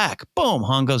 Let's go back. Boom,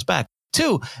 Han goes back.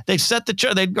 2, they set the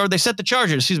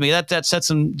charges. Excuse me. That sets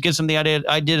them, gives them the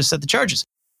idea to set the charges.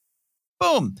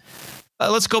 Boom.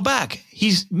 Let's go back.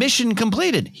 He's mission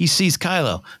completed. He sees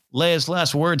Kylo. Leia's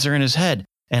last words are in his head.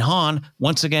 And Han,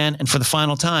 once again, and for the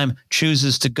final time,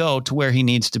 chooses to go to where he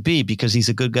needs to be because he's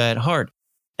a good guy at heart.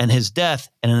 And his death,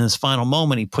 and in his final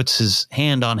moment, he puts his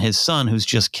hand on his son who's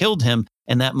just killed him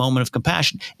in that moment of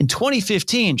compassion. In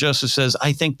 2015, Joseph says,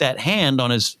 I think that hand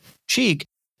on his cheek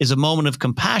is a moment of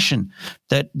compassion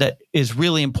that is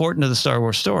really important to the Star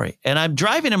Wars story. And I'm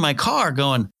driving in my car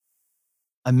going,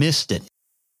 I missed it.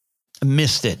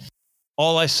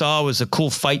 All I saw was a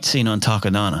cool fight scene on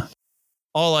Takodana.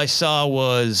 All I saw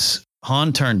was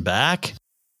Han turned back.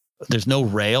 There's no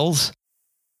rails.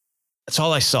 That's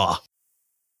all I saw.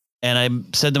 And I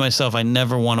said to myself, I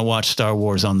never want to watch Star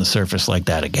Wars on the surface like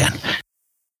that again.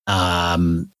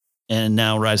 And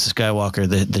now Rise of Skywalker,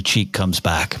 the cheek comes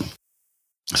back.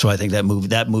 So I think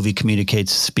that movie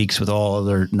speaks with all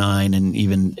other 9 and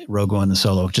even Rogue One and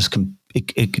Solo.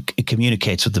 It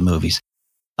communicates with the movies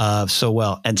so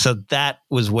well. And so that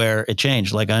was where it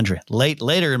changed, like Andrea.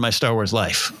 Later in my Star Wars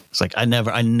life, it's like I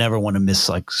never want to miss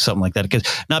like something like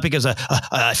that. Not because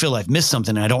I feel I've missed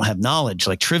something and I don't have knowledge,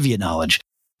 like trivia knowledge.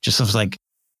 Just was like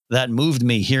that moved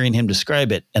me hearing him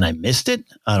describe it and I missed it.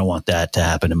 I don't want that to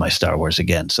happen in my Star Wars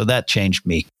again. So that changed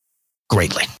me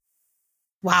greatly.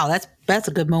 Wow, that's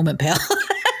a good moment, pal.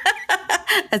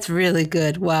 That's really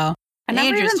good. Wow. I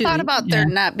never even thought about there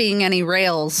not being any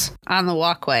rails on the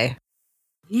walkway.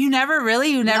 You never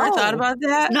thought about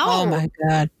that? No. Oh my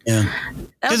God. Yeah.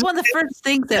 That was one of the first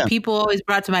things that people always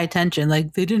brought to my attention.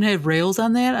 Like they didn't have rails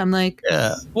on that. I'm like,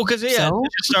 yeah. Well, because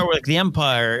start with like the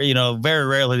Empire. Very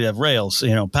rarely they have rails.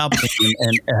 Palpatine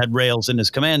and had rails in his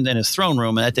throne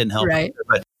room, and that didn't help. Right.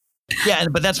 But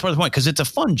that's part of the point because it's a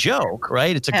fun joke,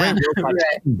 right? It's a great robot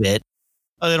bit.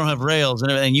 Oh, they don't have rails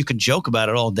and everything. You can joke about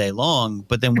it all day long,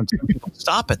 but then when some people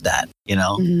stop at that,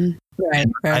 Mm-hmm. Right.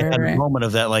 I had a moment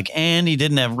of that, like, and he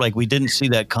didn't have, like, we didn't see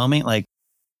that coming. Like,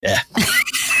 yeah.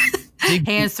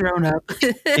 Hands thrown up.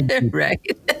 Right.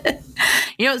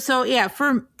 So yeah,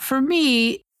 for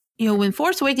me, when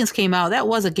Force Awakens came out, that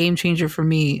was a game changer for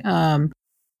me.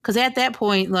 Because at that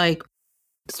point, like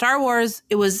Star Wars,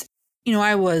 it was,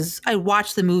 I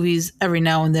watched the movies every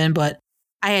now and then, but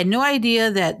I had no idea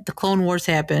that the Clone Wars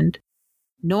happened.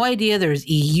 No idea there's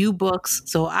EU books.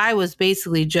 So I was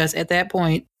basically just at that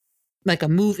point, like a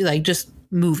movie, like just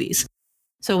movies.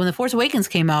 So when The Force Awakens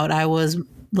came out, I was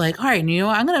like, all right,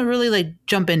 I'm going to really like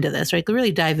jump into this, right?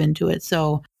 Really dive into it.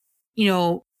 So,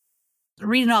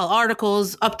 reading all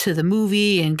articles up to the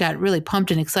movie and got really pumped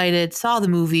and excited, saw the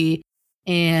movie.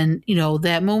 And,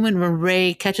 that moment when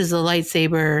Rey catches the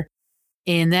lightsaber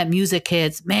and that music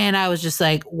hits, man, I was just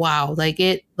like, wow, like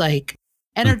it like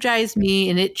energized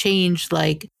me and it changed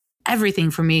like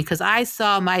everything for me. Cause I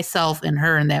saw myself in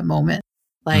her in that moment.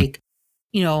 Like,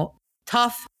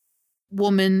 tough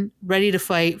woman ready to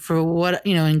fight for what,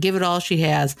 and give it all she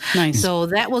has. Nice. So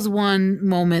that was one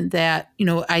moment that,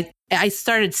 I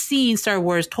started seeing Star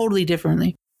Wars totally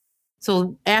differently.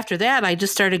 So after that, I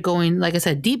just started going, like I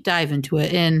said, deep dive into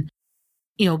it and,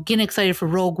 getting excited for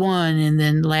Rogue One and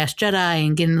then Last Jedi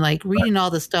and getting like reading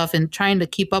all the stuff and trying to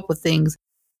keep up with things,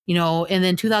 and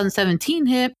then 2017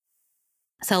 hit,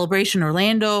 Celebration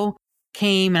Orlando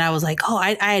came and I was like, oh,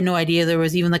 I had no idea there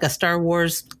was even like a Star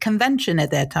Wars convention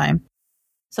at that time.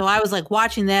 So I was like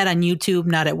watching that on YouTube,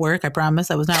 not at work. I promise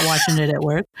I was not watching it at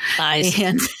work. Lies.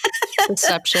 And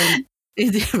Deception.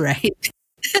 Right.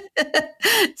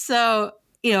 So,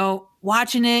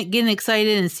 watching it, getting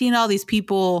excited and seeing all these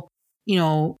people,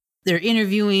 they're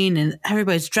interviewing and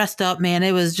everybody's dressed up, man.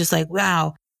 It was just like,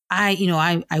 wow.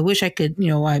 I wish I could,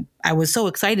 I was so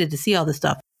excited to see all this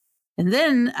stuff. And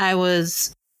then I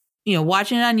was,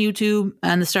 watching it on YouTube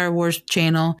on the Star Wars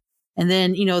channel. And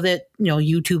then,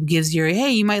 YouTube gives you,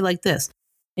 hey, you might like this.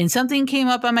 And something came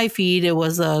up on my feed. It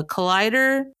was a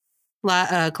Collider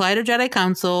Jedi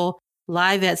Council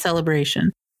live at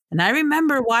Celebration. And I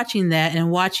remember watching that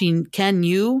and watching Ken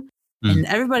Yu and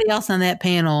everybody else on that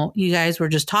panel. You guys were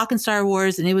just talking Star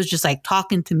Wars and it was just like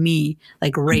talking to me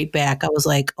like right back. I was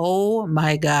like, oh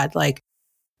my God. Like,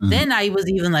 then I was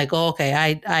even like, oh, okay,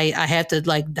 I have to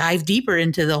like dive deeper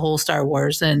into the whole Star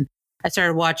Wars. And I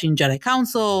started watching Jedi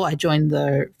Council. I joined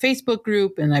the Facebook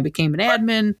group and I became an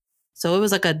admin. So it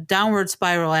was like a downward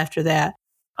spiral after that.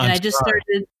 And I just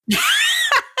started.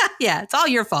 Yeah, it's all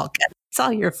your fault, Ken. It's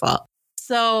all your fault.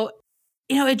 So,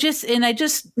 I just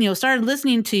started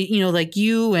listening to, like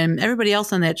you and everybody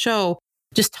else on that show,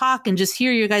 just talk and just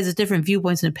hear your guys' different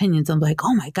viewpoints and opinions. I'm like,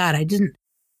 oh my God,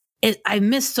 I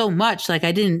missed so much. Like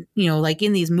I didn't, like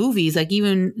in these movies, like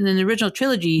even in the original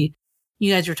trilogy,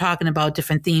 you guys were talking about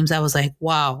different themes, I was like,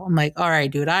 wow. I'm like, all right,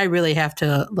 dude, I really have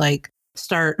to like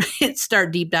start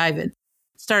deep diving,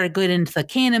 start good into the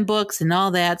canon books and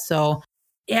all that. So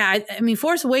yeah, I mean,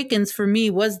 Force Awakens for me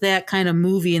was that kind of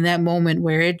movie in that moment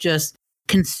where it just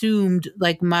consumed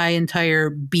like my entire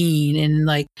being, and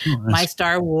like my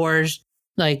Star Wars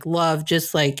like love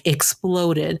just like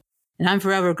exploded. And I'm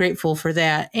forever grateful for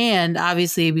that. And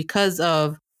obviously because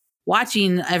of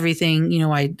watching everything,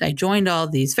 I joined all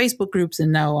these Facebook groups,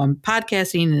 and now I'm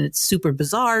podcasting, and it's super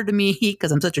bizarre to me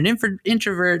because I'm such an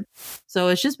introvert. So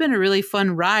it's just been a really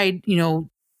fun ride,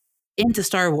 into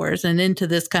Star Wars and into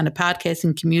this kind of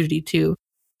podcasting community too.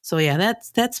 So yeah,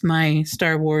 that's my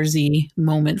Star Warsy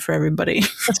moment for everybody.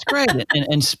 That's great,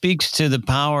 and speaks to the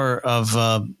power of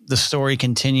the story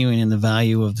continuing and the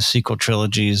value of the sequel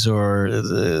trilogies or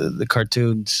the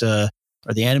cartoons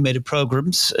or the animated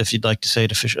programs, if you'd like to say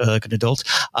it like an adult.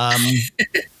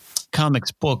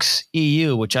 Comics, books,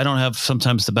 EU, which I don't have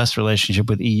sometimes the best relationship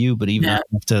with EU, but even I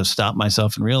have to stop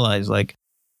myself and realize like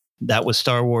that was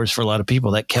Star Wars for a lot of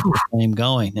people. That kept the flame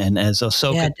going. And as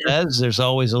Ahsoka says, there's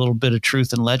always a little bit of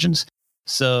truth in legends.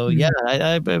 So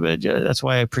I that's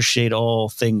why I appreciate all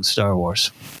things Star Wars.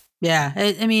 Yeah.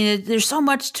 I mean, there's so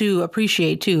much to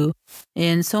appreciate too,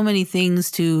 and so many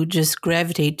things to just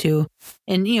gravitate to.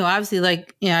 And, obviously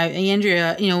like,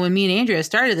 Andrea, when me and Andrea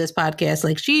started this podcast,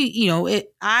 like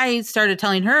I started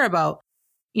telling her about,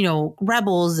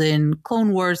 Rebels and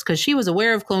Clone Wars, because she was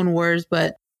aware of Clone Wars,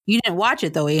 but you didn't watch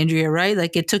it though, Andrea, right?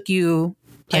 Like it took you.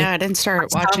 Like, I didn't start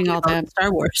watching all that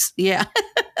Star Wars. Yeah.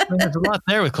 There's a lot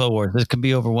there with Clone Wars. It can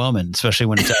be overwhelming, especially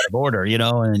when it's out of order,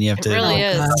 and you have to. It really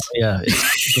is. Yeah,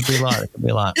 it could be a lot. It could be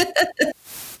a lot.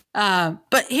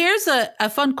 But here's a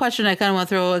fun question I kind of want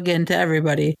to throw again to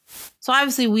everybody. So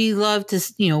obviously we love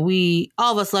to,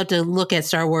 all of us love to look at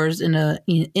Star Wars in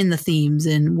the themes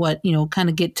and what, kind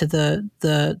of get to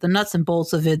the nuts and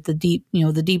bolts of it, the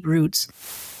deep roots.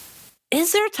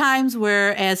 Is there times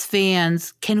where, as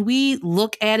fans, can we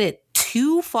look at it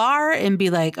too far and be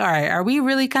like, all right, are we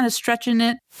really kind of stretching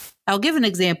it? I'll give an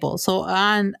example. So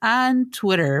on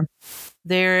Twitter,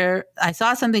 I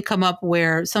saw something come up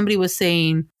where somebody was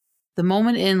saying the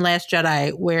moment in Last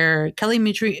Jedi where Kelly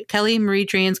Marie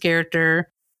Tran's character,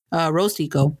 Rose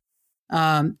Tico,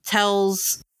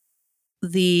 tells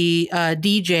the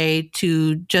DJ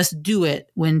to just do it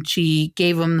when she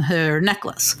gave him her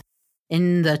necklace.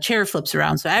 And the chair flips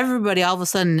around. So everybody, all of a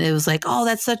sudden, it was like, oh,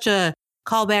 that's such a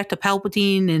callback to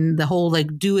Palpatine and the whole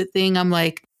like do it thing. I'm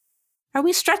like, are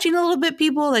we stretching a little bit,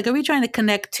 people? Like, are we trying to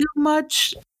connect too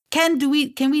much? Can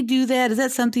we do that? Is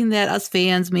that something that us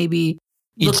fans maybe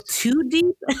look too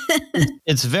deep?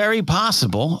 It's very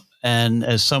possible. And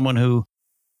as someone who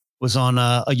was on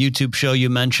a YouTube show you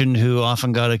mentioned, who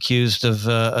often got accused of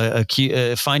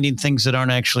finding things that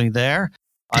aren't actually there,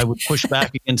 I would push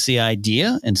back against the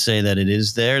idea and say that it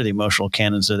is there. The emotional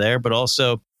canons are there, but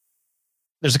also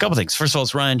there's a couple things. First of all,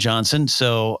 it's Rian Johnson.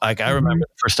 So I remember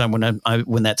the first time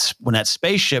when that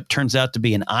spaceship turns out to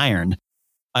be an iron,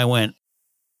 I went,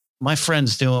 my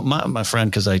friend's doing my friend,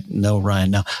 because I know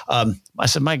Ryan now. I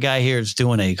said, my guy here is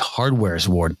doing a hardware wars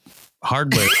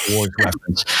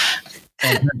reference.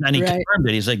 And he confirmed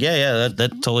it. He's like, yeah,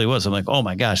 that totally was. I'm like, oh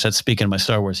my gosh, that's speaking my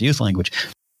Star Wars youth language.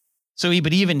 So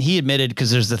but even he admitted, because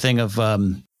there's the thing of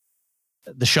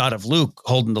the shot of Luke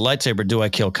holding the lightsaber, "Do I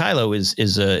kill Kylo?"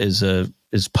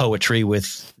 is poetry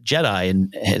with Jedi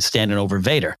and standing over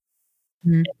Vader.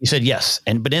 Mm-hmm. He said yes,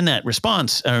 but in that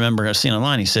response, I remember I seen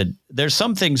online. He said, "There's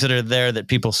some things that are there that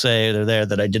people say they're there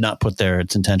that I did not put there.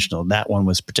 It's intentional." That one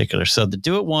was particular. So the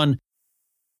do it one,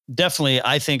 definitely,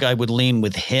 I think I would lean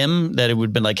with him that it would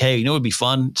have been like, hey, it would be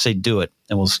fun. Say do it,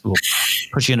 and we'll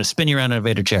push you in spin you around in a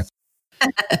Vader chair.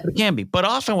 It can be, but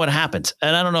often what happens,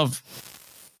 and I don't know if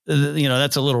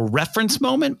that's a little reference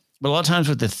moment, but a lot of times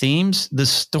with the themes, the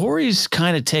stories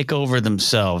kind of take over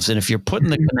themselves, and if you're putting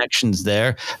the connections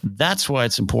there, that's why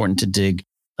it's important to dig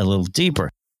a little deeper.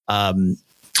 The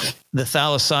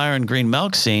Thalassiren green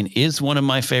milk scene is one of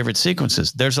my favorite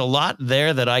sequences. There's a lot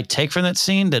there that I take from that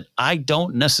scene that I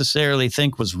don't necessarily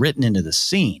think was written into the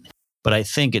scene, but I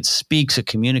think it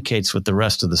communicates with the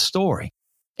rest of the story.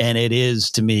 And it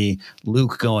is, to me,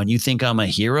 Luke going, you think I'm a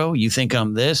hero? You think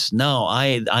I'm this? No,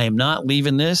 I am not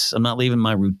leaving this. I'm not leaving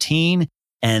my routine.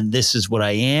 And this is what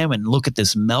I am. And look at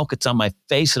this milk. It's on my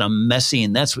face and I'm messy.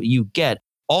 And that's what you get.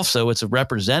 Also, it's a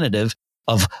representative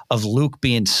of Luke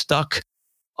being stuck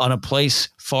on a place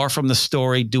far from the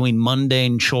story, doing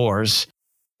mundane chores.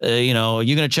 You're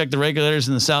going to check the regulators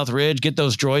in the South Ridge, get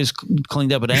those droids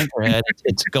cleaned up at Anchorhead.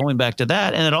 It's going back to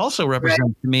that. And it also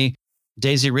represents to me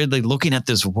Daisy Ridley looking at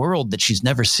this world that she's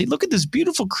never seen. Look at this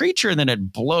beautiful creature. And then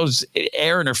it blows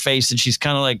air in her face. And she's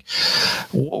kind of like,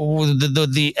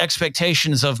 the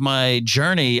expectations of my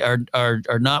journey are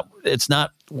not, it's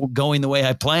not going the way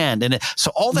I planned. And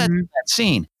so all that, that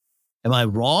scene, am I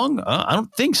wrong? I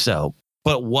don't think so.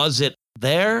 But was it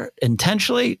there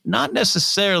intentionally? Not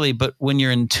necessarily. But when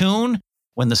you're in tune,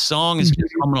 when the song is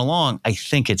just coming along, I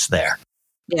think it's there.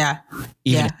 Yeah.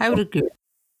 I would agree.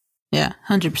 Yeah,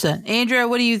 100%. Andrea,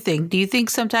 what do you think? Do you think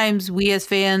sometimes we as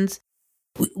fans,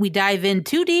 we dive in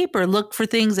too deep or look for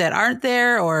things that aren't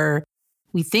there, or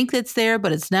we think that's there,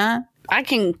 but it's not? I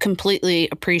can completely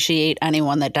appreciate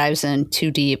anyone that dives in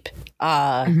too deep.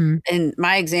 And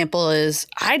my example is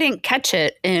I didn't catch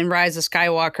it in Rise of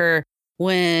Skywalker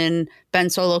when Ben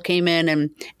Solo came in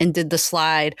and did the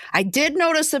slide. I did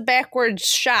notice a backwards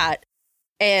shot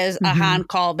as a Han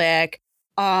callback.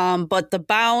 But the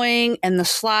bowing and the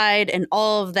slide and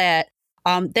all of that,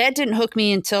 that didn't hook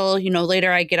me until,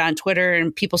 later I get on Twitter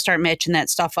and people start matching that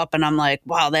stuff up. And I'm like,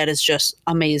 wow, that is just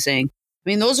amazing. I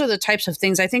mean, those are the types of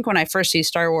things I think when I first see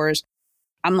Star Wars,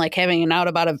 I'm like having an out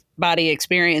of body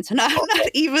experience and I'm not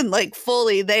even like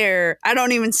fully there. I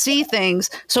don't even see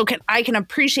things. So I can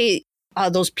appreciate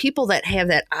those people that have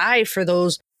that eye for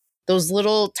those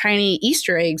little tiny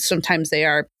Easter eggs. Sometimes they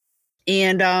are.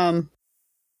 And,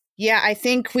 yeah, I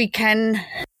think we can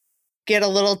get a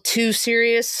little too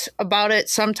serious about it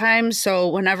sometimes. So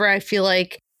whenever I feel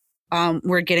like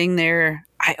we're getting there,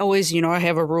 I always, I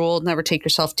have a rule, never take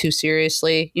yourself too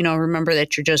seriously. Remember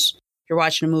that you're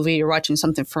watching a movie, you're watching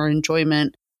something for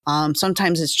enjoyment.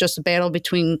 Sometimes it's just a battle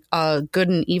between good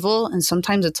and evil, and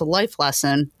sometimes it's a life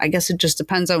lesson. I guess it just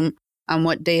depends on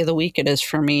what day of the week it is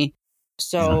for me.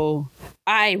 So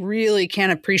I really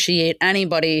can't appreciate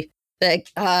anybody that,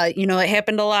 it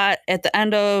happened a lot at the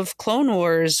end of Clone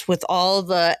Wars with all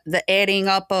the adding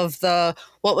up of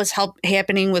what was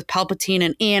happening with Palpatine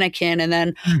and Anakin. And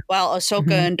then while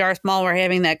Ahsoka and Darth Maul were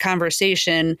having that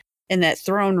conversation in that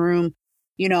throne room,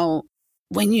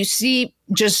 when you see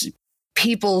just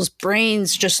people's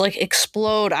brains just like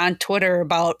explode on Twitter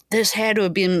about this had to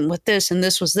have been with this and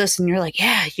this was this. And you're like,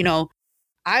 yeah,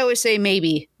 I always say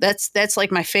maybe. That's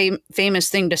like my famous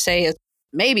thing to say is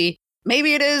maybe.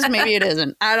 Maybe it is, maybe it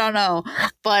isn't. I don't know.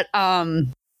 But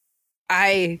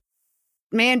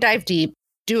dive deep,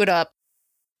 do it up.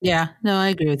 Yeah, no, I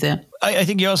agree with that. I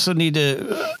think you also need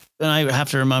to, and I have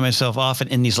to remind myself often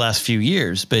in these last few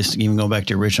years, basically even going back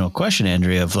to your original question,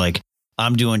 Andrea, of like,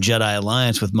 I'm doing Jedi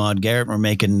Alliance with Maude Garrett. We're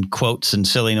making quotes and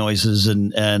silly noises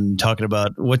and talking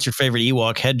about what's your favorite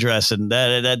Ewok headdress and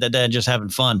that just having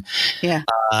fun. Yeah.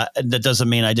 That doesn't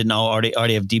mean I didn't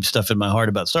already have deep stuff in my heart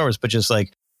about Star Wars, but just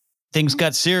like, things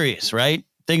got serious, right?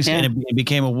 And it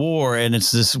became a war, and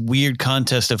it's this weird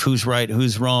contest of who's right,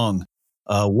 who's wrong,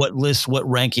 what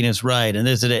ranking is right, and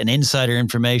there's an insider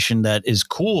information that is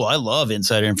cool. I love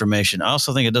insider information. I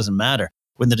also think it doesn't matter.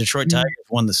 When the Detroit Tigers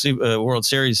won the World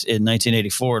Series in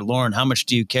 1984, Lauren, how much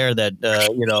do you care that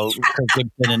Kirk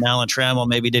Gibson and Alan Trammell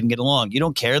maybe didn't get along? You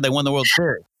don't care. They won the World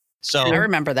Series. So I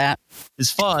remember that.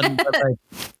 It's fun, but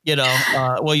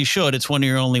well, you should. It's one of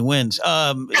your only wins.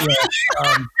 But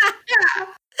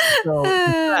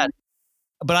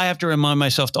I have to remind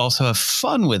myself to also have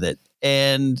fun with it.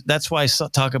 And that's why I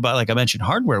talk about, like I mentioned,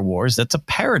 Hardware Wars. That's a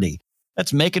parody.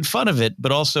 That's making fun of it,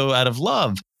 but also out of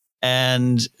love.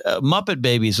 And Muppet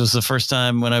Babies was the first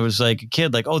time when I was like a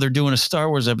kid, like, oh, they're doing a Star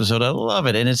Wars episode. I love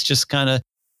it. And it's just kind of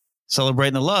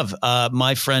celebrating the love.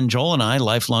 My friend Joel and I,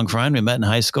 lifelong friend, we met in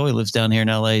high school. He lives down here in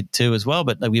LA too as well,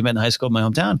 but we met in high school in my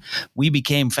hometown. We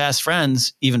became fast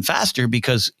friends even faster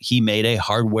because he made a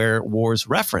Hardware Wars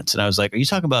reference. And I was like, are you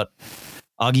talking about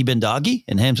Augie Ben Doggy?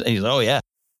 And him, and he's like, oh yeah.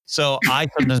 So I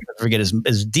sometimes forget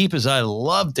as deep as I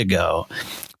love to go.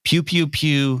 Pew, pew,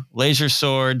 pew, laser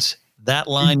swords. That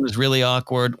line was really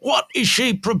awkward. What is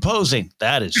she proposing?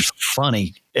 That is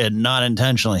funny and not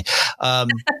intentionally.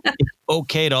 It's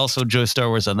okay to also enjoy Star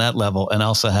Wars on that level and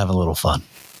also have a little fun.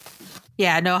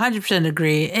 Yeah, no, 100%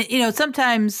 agree. And,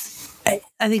 sometimes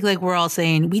I think like we're all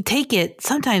saying,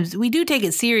 sometimes we do take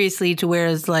it seriously to where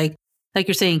it's like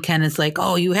you're saying, Ken, it's like,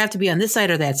 oh, you have to be on this side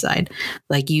or that side.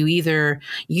 Like you either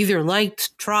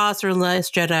liked Tross or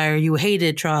Last Jedi, or you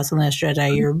hated Tross and Last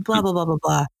Jedi, or blah, blah, blah, blah,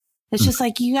 blah. It's just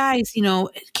like, you guys,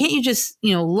 can't you just,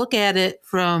 look at it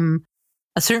from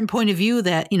a certain point of view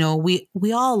that,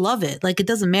 we all love it. Like, it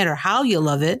doesn't matter how you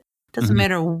love it. It doesn't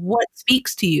matter what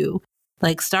speaks to you.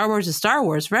 Like, Star Wars is Star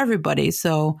Wars for everybody.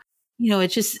 So,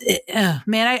 it's just,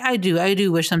 man, I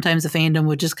do wish sometimes the fandom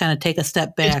would just kind of take a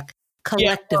step back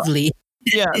collectively.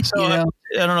 Yeah. So I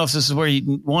don't know if this is where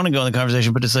you want to go in the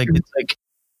conversation, but it's like,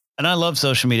 And I love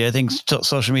social media. I think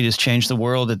social media has changed the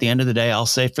world. At the end of the day, I'll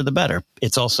say for the better.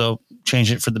 It's also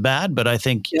changed it for the bad, but I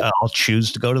think I'll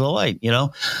choose to go to the light, But I'm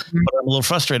a little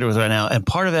frustrated with it right now. And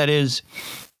part of that is,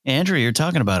 Andrew, you're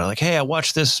talking about it. Like, hey, I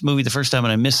watched this movie the first time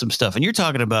and I missed some stuff. And you're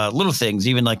talking about little things,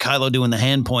 even like Kylo doing the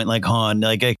hand point like Han.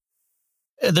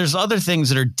 There's other things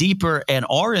that are deeper and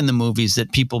are in the movies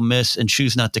that people miss and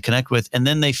choose not to connect with. And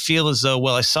then they feel as though,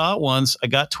 well, I saw it once. I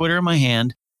got Twitter in my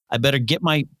hand. I better get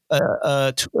my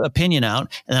opinion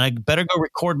out, and then I better go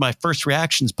record my First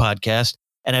Reactions podcast,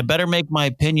 and I better make my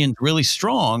opinions really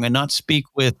strong and not speak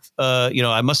with,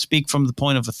 I must speak from the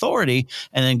point of authority,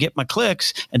 and then get my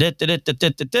clicks, and and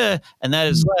that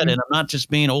is led. And I'm not just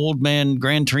being old man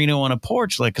Gran Torino on a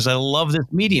porch, because I love this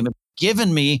medium. It's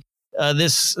given me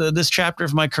this chapter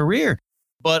of my career.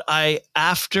 But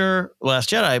after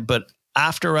Last Jedi, but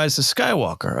after Rise of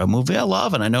Skywalker, a movie I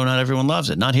love, and I know not everyone loves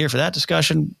it. Not here for that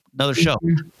discussion, another show.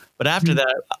 But after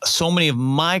that, so many of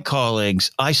my colleagues,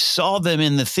 I saw them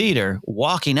in the theater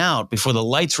walking out before the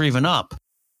lights were even up,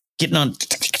 getting on,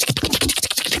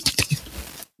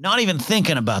 not even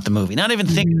thinking about the movie, not even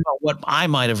thinking about what I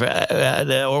might have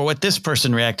or what this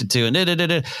person reacted to, and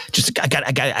just I got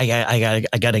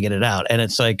to get it out. And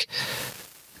it's like,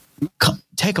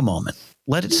 take a moment.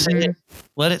 Let it sit in.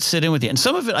 Let it sit in with you. And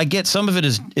some of it, I get, some of it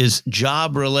is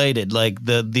job related. Like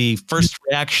the first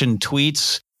reaction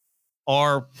tweets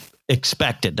are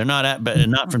expected. They're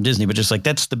not from Disney, but just like,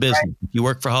 that's the business. Right. You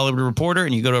work for Hollywood Reporter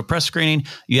and you go to a press screening,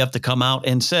 you have to come out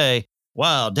and say,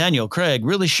 wow, Daniel Craig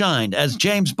really shined as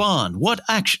James Bond. What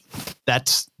action?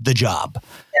 That's the job.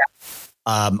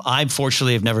 Yeah. I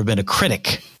fortunately have never been a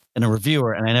critic and a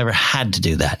reviewer, and I never had to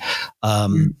do that.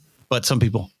 But some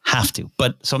people have to.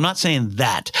 So I'm not saying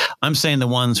that. I'm saying the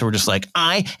ones who are just like,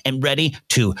 I am ready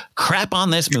to crap on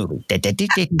this movie. And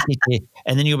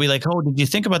then you'll be like, oh, did you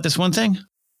think about this one thing?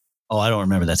 Oh, I don't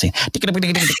remember that scene.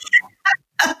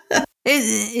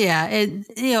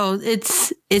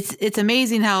 It's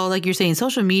amazing how, like you're saying,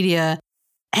 social media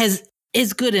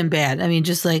is good and bad. I mean,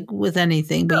 just like with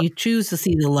anything, but you choose to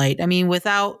see the light. I mean,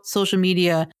 without social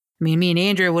media, me and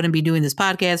Andrea wouldn't be doing this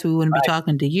podcast. We wouldn't be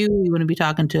talking to you. We wouldn't be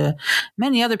talking to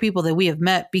many other people that we have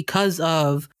met because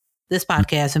of this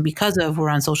podcast and because of we're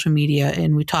on social media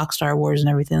and we talk Star Wars and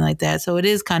everything like that. So it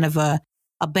is kind of a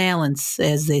balance,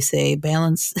 as they say,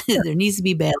 balance. There needs to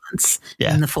be balance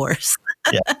in the Force.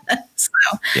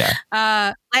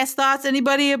 Last thoughts,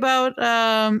 anybody, about,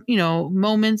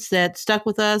 moments that stuck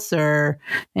with us or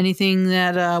anything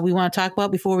that we want to talk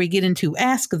about before we get into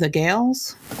Ask the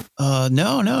Gals?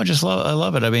 No, just I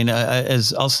love it. I mean,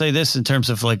 as I'll say this in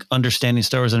terms of like understanding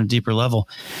Star Wars on a deeper level.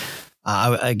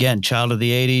 Again, child of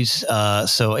the 80s.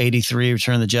 So 83,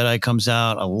 Return of the Jedi comes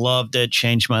out. I loved it.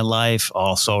 Changed my life.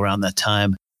 Also around that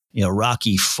time,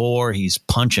 Rocky IV, he's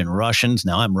punching Russians.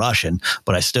 Now I'm Russian,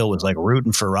 but I still was like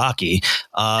rooting for Rocky.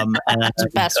 And that's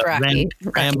best Rocky.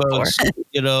 Rambo's,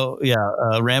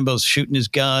 Rambo's shooting his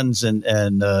guns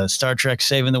and Star Trek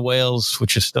Saving the Whales,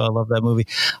 which is still, I love that movie.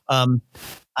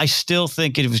 I still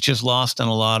think it was just lost on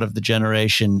a lot of the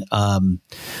generation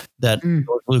that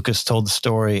George Lucas told the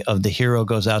story of the hero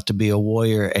goes out to be a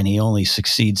warrior and he only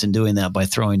succeeds in doing that by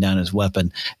throwing down his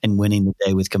weapon and winning the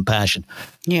day with compassion.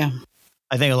 Yeah.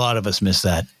 I think a lot of us miss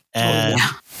that. And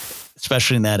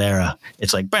especially in that era,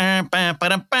 it's like, bam, bam,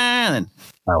 bam, bam, and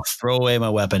I'll throw away my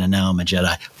weapon and now I'm a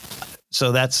Jedi.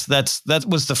 So that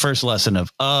was the first lesson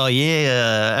of, oh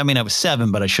yeah. I mean, I was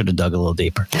 7, but I should have dug a little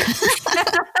deeper.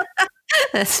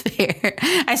 That's fair.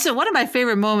 So one of my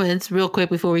favorite moments, real quick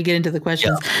before we get into the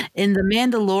questions, in the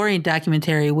Mandalorian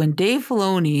documentary, when Dave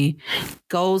Filoni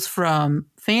goes from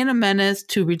Phantom Menace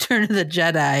to Return of the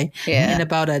Jedi in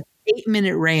about a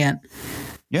 8-minute rant.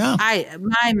 Yeah.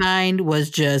 My mind was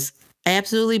just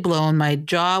absolutely blown. My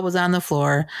jaw was on the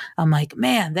floor. I'm like,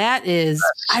 man, that is,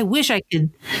 I wish I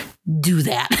could do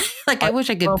that. I wish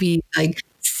I could be like,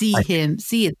 see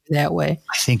it that way.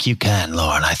 I think you can,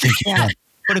 Lauren. I think you can.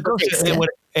 But it goes to what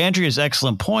Andrea's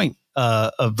excellent point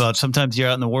about sometimes you're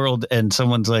out in the world and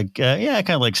someone's like, I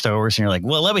kind of like Star Wars. And you're like,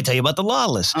 well, let me tell you about the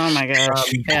Lawless. Oh my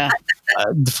gosh.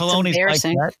 Filoni's like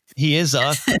that. He is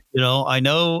us. I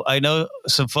know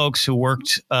some folks who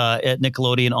worked at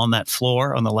Nickelodeon on that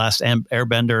floor, on the last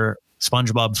Airbender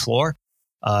SpongeBob floor.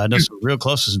 I know some real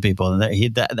close to some people, and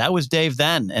that was Dave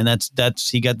then, and that's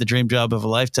he got the dream job of a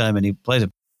lifetime, and he plays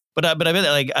it. But I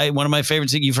bet one of my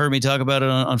favorites that you've heard me talk about it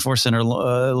on Force Center,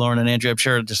 Lauren and Andrew, I'm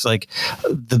sure, just like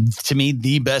to me,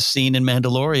 the best scene in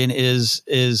Mandalorian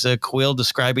is Quill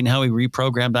describing how he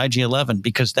reprogrammed IG-11,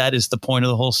 because that is the point of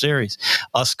the whole series.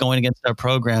 Us going against our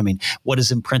programming, what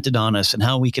is imprinted on us and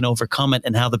how we can overcome it,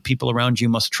 and how the people around you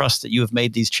must trust that you have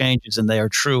made these changes and they are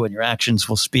true, and your actions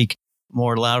will speak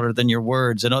more louder than your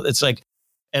words. And it's like,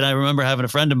 and I remember having a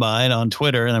friend of mine on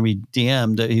Twitter, and we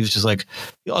DM'd. He was just like,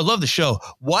 "I love the show.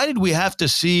 Why did we have to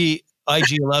see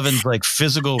IG-11's like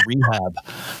physical rehab?"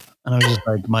 And I was just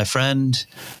like, "My friend,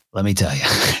 let me tell you."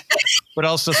 But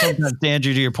also sometimes,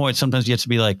 Andrew, to your point, sometimes you have to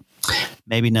be like,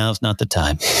 maybe now's not the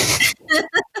time.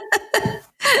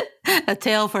 A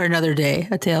tale for another day.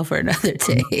 A tale for another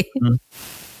day. Mm-hmm.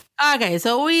 Okay,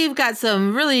 so we got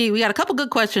a couple good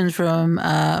questions from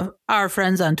our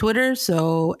friends on Twitter.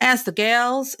 So ask the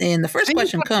gals, and the first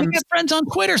question comes. We get friends on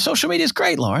Twitter. Social media is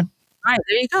great, Lauren. All right,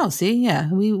 there you go. See,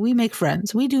 yeah, we make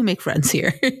friends. We do make friends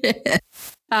here.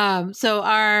 So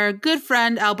our good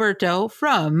friend Alberto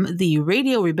from the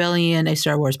Radio Rebellion, a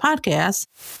Star Wars podcast,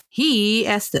 he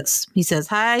asked this. He says,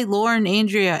 "Hi, Lauren,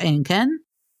 Andrea, and Ken.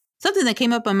 Something that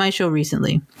came up on my show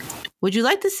recently. Would you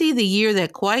like to see the year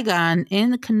that Qui-Gon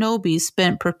and Kenobi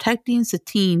spent protecting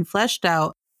Satine fleshed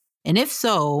out? And if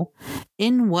so,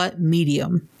 in what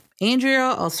medium?" Andrea,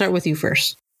 I'll start with you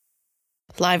first.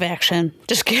 Live action.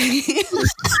 Just kidding.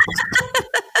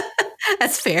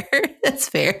 That's fair. That's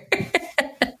fair.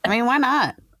 I mean, why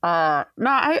not? No,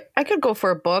 I could go for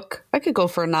a book. I could go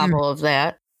for a novel of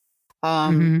that.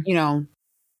 You know,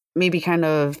 maybe kind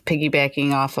of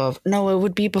piggybacking off of, no, it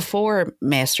would be before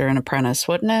Master and Apprentice,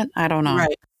 wouldn't it? I don't know.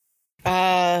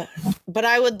 Right. But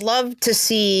I would love to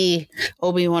see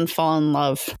Obi-Wan fall in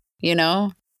love, you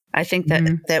know? I think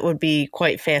that that would be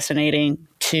quite fascinating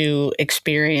to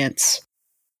experience.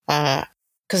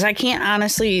 Because I can't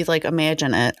honestly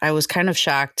imagine it. I was kind of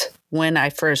shocked when I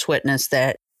first witnessed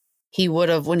that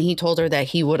when he told her that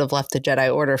he would have left the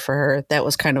Jedi Order for her. That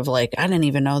was kind of like, I didn't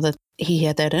even know that he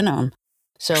had that in him.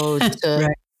 So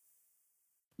to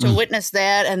witness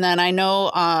that, and then I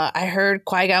know I heard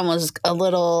Qui-Gon was a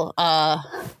little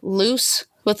loose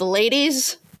with the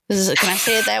ladies. Can I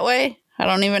say it that way? I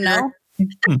don't even know.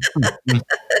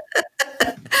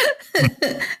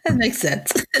 That makes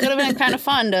sense. It would have been kind of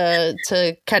fun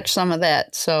to catch some of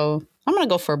that. So I'm going to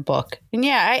go for a book. And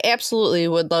yeah, I absolutely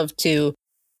would love to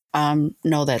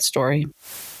know that story.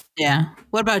 Yeah.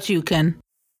 What about you, Ken?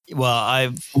 Well,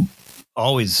 I've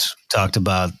always talked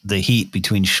about the heat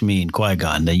between Shmi and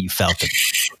Qui-Gon, that you felt it.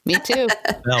 Me too.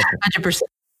 100%.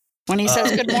 When he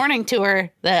says good morning to her,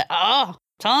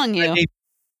 telling you.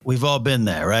 We've all been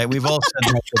there, right? We've all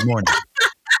said that good morning.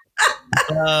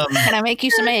 Can I make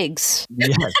you some eggs?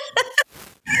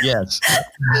 Yes.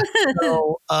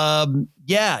 So,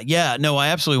 yeah. No, I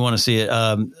absolutely want to see it.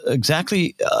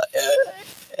 Exactly.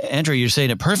 Andrew, you're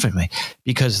saying it perfectly,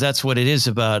 because that's what it is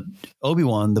about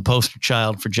Obi-Wan, the poster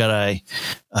child for Jedi.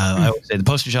 I would say the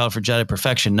poster child for Jedi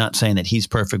perfection, not saying that he's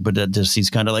perfect, but that just he's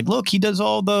kind of like, look, he does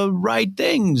all the right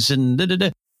things, and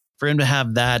for him to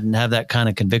have that and have that kind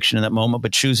of conviction in that moment,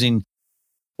 but choosing,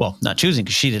 well, not choosing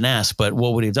because she didn't ask, but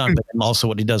what would he have done? But also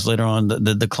what he does later on,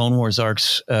 the Clone Wars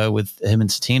arcs with him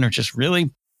and Satine are just really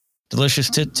delicious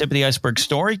tip of the iceberg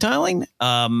storytelling.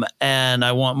 And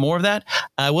I want more of that.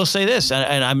 I will say this,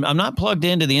 and I'm not plugged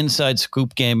into the inside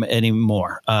scoop game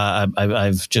anymore.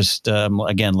 I've just,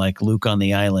 again, like Luke on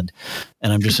the island,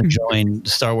 and I'm just enjoying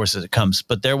Star Wars as it comes.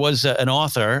 But there was an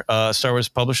author, Star Wars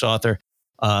published author,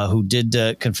 who did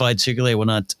confide secretly. I will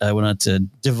not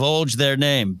divulge their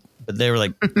name, but they were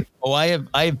like, "Oh, I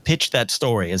have pitched that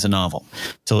story as a novel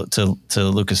to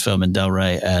Lucasfilm and Del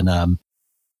Rey, and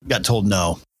got told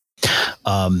no."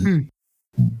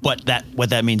 But what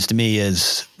that means to me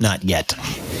is not yet.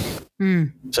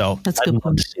 So that's I'd good.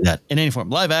 love to see that in any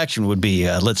form. Live action would be,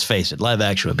 let's face it, live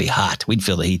action would be hot. We'd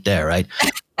feel the heat there, right?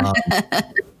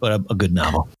 But a good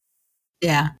novel.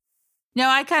 Yeah. No,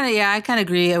 I kind of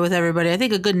agree with everybody. I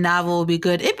think a good novel would be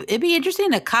good. It'd be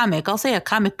interesting, a comic. I'll say a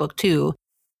comic book too.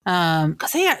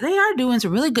 Because they are doing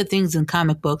some really good things in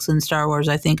comic books and Star Wars,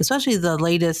 I think, especially the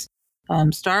latest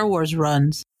Star Wars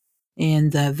runs.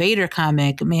 And the Vader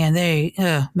comic, man, they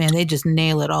just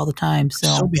nail it all the time.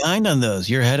 So behind on those.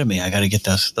 You're ahead of me. I got to get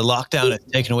those. The lockdown has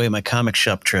taken away my comic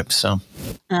shop trips. So,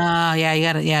 yeah, you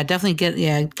gotta,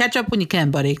 definitely catch up when you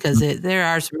can, buddy, because there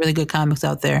are some really good comics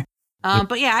out there.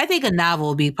 But yeah, I think a novel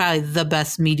would be probably the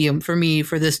best medium for me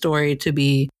for this story to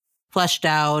be fleshed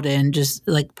out, and just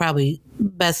probably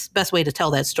best way to tell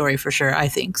that story for sure, I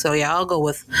think. So yeah, I'll go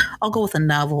with a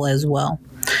novel as well.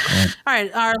 All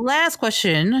right. Our last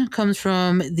question comes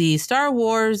from the Star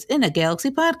Wars in a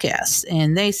Galaxy podcast.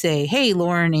 And they say, hey,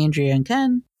 Lauren, Andrea, and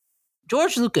Ken.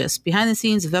 George Lucas, behind the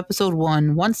scenes of episode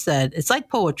 1, once said, it's like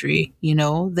poetry,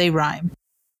 they rhyme.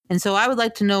 And so I would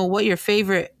like to know what your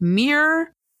favorite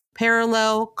mirror,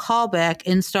 parallel, callback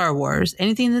in Star Wars,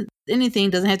 anything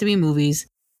doesn't have to be movies,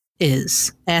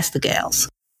 is. Ask the gals.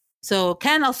 So,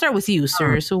 Ken, I'll start with you,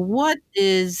 sir. So, what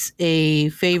is a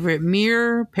favorite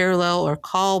mirror, parallel, or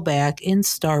callback in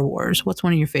Star Wars? What's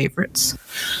one of your favorites?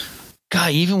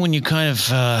 God, even when you kind of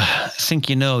think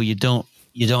you know, you don't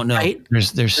know. Right?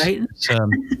 There's right?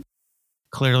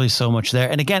 clearly so much there.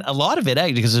 And again, a lot of it,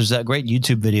 actually, because there's that great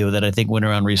YouTube video that I think went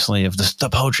around recently of the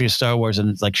poetry of Star Wars, and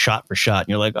it's like shot for shot. And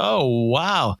you're like, oh,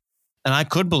 wow. And I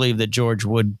could believe that George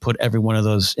would put every one of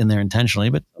those in there intentionally,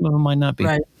 but some of them might not be.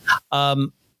 Right.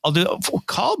 I'll do a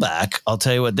callback. I'll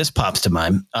tell you what, this pops to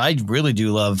mind. I really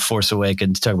do love Force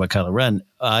Awakens. Talk about Kylo Ren.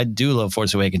 I do love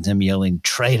Force Awakens, him yelling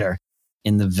traitor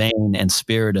in the vein and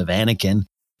spirit of Anakin,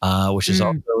 which is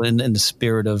also in the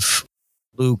spirit of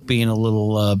Luke being a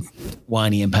little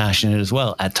whiny and passionate as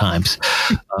well at times.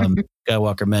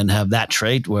 Skywalker men have that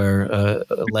trait where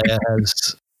Leia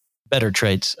has better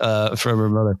traits from her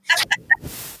mother.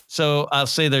 So I'll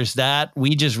say there's that.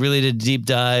 We just really did a deep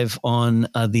dive on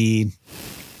the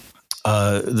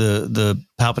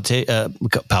Palpatine's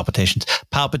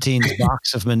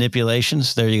box of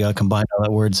manipulations. There you go. Combine all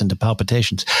the words into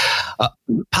palpitations.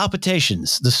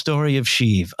 Palpitations, the story of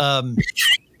Sheev.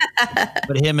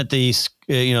 But him at the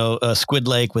Squid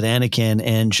Lake with Anakin,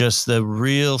 and just the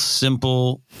real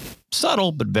simple,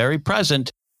 subtle but very present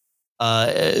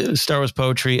Star Wars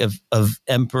poetry of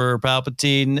Emperor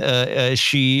Palpatine,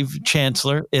 Sheev,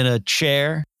 Chancellor, in a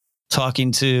chair,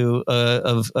 talking to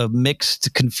a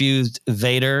mixed, confused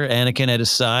Vader, Anakin at his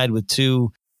side with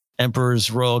two Emperor's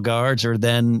royal guards, or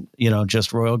then,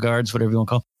 just royal guards, whatever you want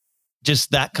to call them.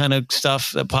 Just that kind of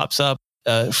stuff that pops up,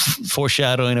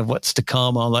 foreshadowing of what's to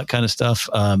come, all that kind of stuff.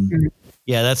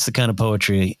 Yeah, that's the kind of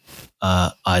poetry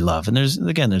I love. And there's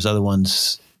other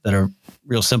ones that are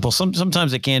real simple.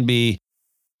 Sometimes it can be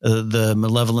the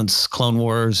Malevolence Clone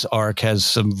Wars arc has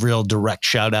some real direct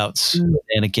shout outs,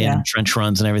 Anakin, trench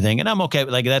runs and everything. And I'm okay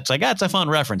with that's a fun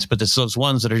reference, but there's those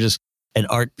ones that are just an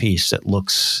art piece that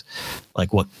looks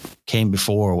like what came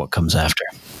before or what comes after.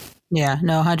 Yeah,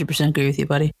 no, 100% agree with you,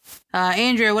 buddy.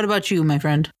 Andrea, what about you, my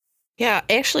friend? Yeah,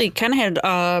 actually, Ken had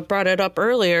brought it up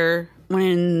earlier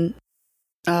when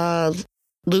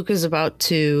Luke is about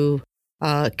to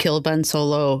kill Ben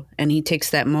Solo, and he takes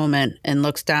that moment and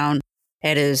looks down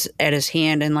at his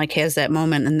hand and has that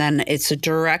moment, and then it's a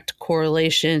direct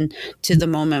correlation to the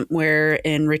moment where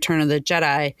in Return of the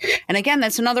Jedi. And again,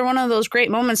 that's another one of those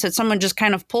great moments that someone just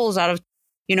kind of pulls out of,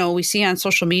 we see on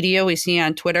social media, we see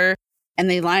on Twitter, and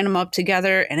they line them up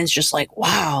together, and it's just like,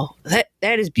 wow, that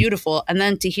is beautiful. And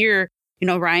then to hear,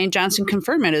 Rian Johnson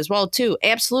confirm it as well too.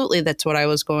 Absolutely, that's what I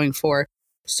was going for.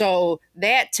 So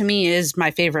that to me is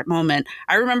my favorite moment.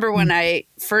 I remember when I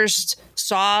first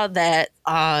saw that,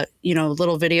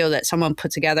 little video that someone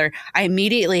put together, I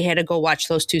immediately had to go watch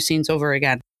those two scenes over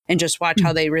again and just watch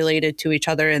how they related to each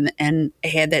other and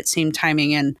had that same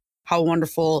timing, and how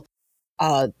wonderful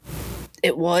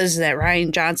it was that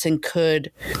Rian Johnson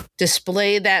could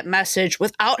display that message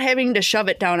without having to shove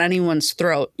it down anyone's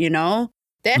throat.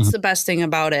 That's the best thing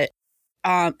about it.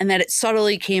 And that it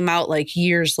subtly came out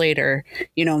years later.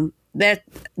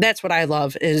 That's what I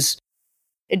love, is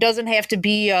it doesn't have to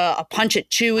be a punch it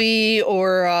Chewie,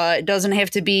 or it doesn't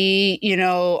have to be,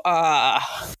 I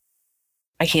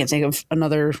can't think of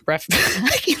another I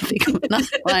can't think of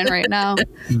another line right now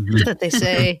that they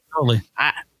say. Totally.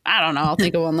 I don't know. I'll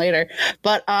think of one later.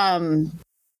 But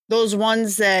those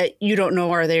ones that you don't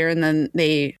know are there, and then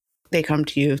they come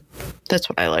to you. That's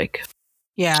what I like.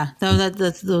 Yeah, no,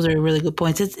 those are really good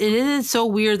points. It is so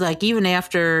weird, even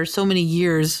after so many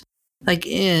years,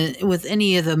 with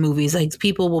any of the movies,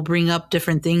 people will bring up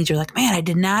different things. You're like, man, I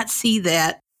did not see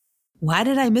that. Why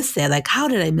did I miss that? How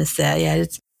did I miss that? Yeah,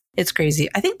 it's crazy.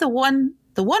 I think the one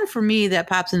for me that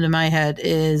pops into my head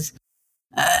is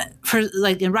for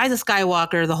in Rise of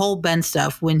Skywalker, the whole Ben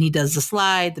stuff, when he does the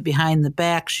slide, the behind the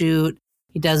back shoot,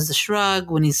 he does the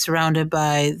shrug when he's surrounded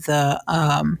by the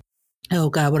oh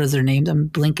God, what is their names? I'm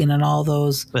blinking on all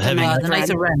those. The Knights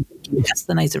of Ren. Yes,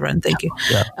 the Knights of Ren. Thank you.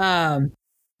 Yeah.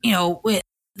 With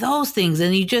those things,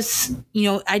 and you just,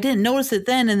 I didn't notice it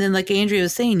then. And then, like Andrea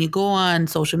was saying, you go on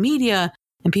social media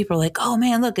and people are like, oh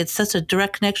man, look, it's such a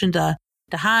direct connection to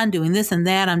Han doing this and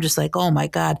that. I'm just like, oh my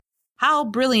God, how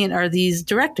brilliant are these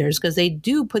directors? Because they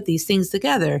do put these things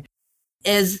together.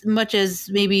 as much as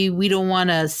maybe we don't want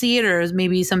to see it, or as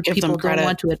maybe some Give people them credit. don't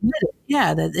want to admit it.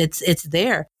 Yeah, that it's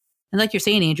there. And like you're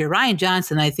saying, Andrea, Rian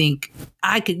Johnson, I think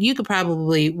you could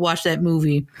probably watch that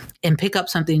movie and pick up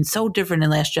something so different in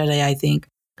Last Jedi, I think,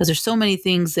 because there's so many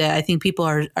things that I think people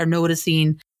are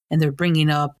noticing and they're bringing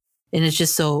up, and it's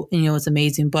just so, it's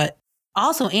amazing. But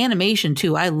also animation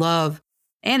too. I love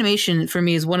animation. For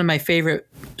me, is one of my favorite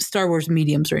Star Wars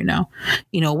mediums right now.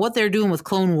 What they're doing with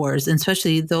Clone Wars, and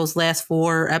especially those last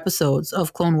 4 episodes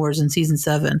of Clone Wars in season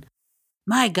 7.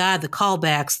 My God, the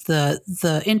callbacks,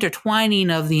 the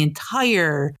intertwining of the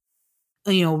entire,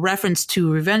 reference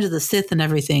to Revenge of the Sith and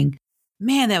everything.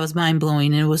 Man, that was mind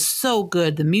blowing, and it was so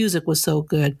good. The music was so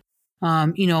good.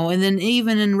 And then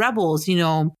even in Rebels,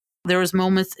 there was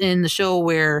moments in the show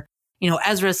where,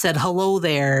 Ezra said hello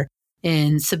there,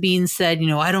 and Sabine said,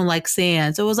 I don't like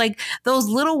sand. So it was like those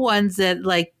little ones that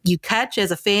like you catch as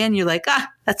a fan. You're like,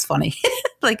 that's funny.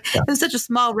 It's such a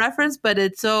small reference, but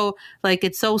it's so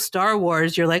Star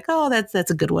Wars. You're like, oh,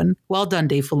 that's a good one. Well done,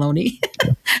 Dave Filoni.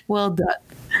 Well done.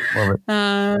 Love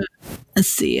it. Let's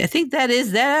see. I think that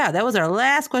is that. That was our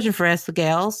last question for Ask the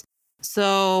Gals.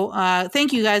 So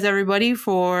thank you guys, everybody,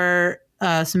 for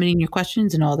submitting your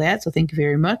questions and all that. So thank you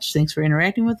very much. Thanks for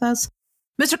interacting with us.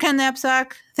 Mr. Ken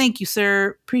Napzok, thank you,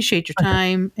 sir. Appreciate your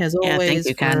time, as always, thank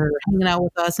you, Ken, for hanging out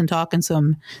with us and talking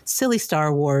some silly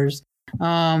Star Wars.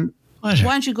 Why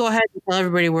don't you go ahead and tell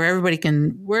everybody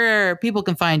where people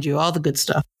can find you, all the good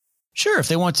stuff. Sure. If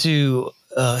they want to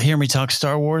hear me talk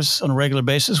Star Wars on a regular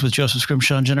basis with Joseph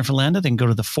Scrimshaw and Jennifer Landa, they can go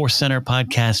to the Force Center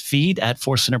podcast feed at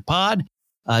Force Center Pod.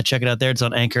 Check it out there. It's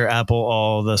on Anchor, Apple,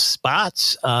 all the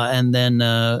spots. And then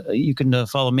you can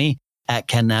follow me at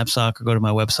Ken Napzok, or go to my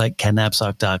website,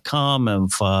 kennapzok.com.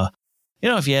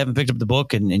 If you haven't picked up the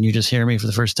book and you just hear me for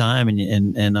the first time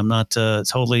and I'm not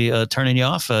totally turning you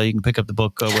off, you can pick up the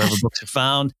book wherever books are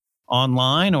found,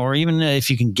 online, or even if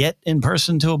you can get in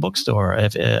person to a bookstore,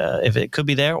 if it could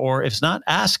be there, or if it's not,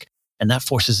 ask, and that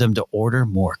forces them to order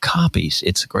more copies.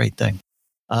 It's a great thing.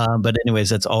 But anyways,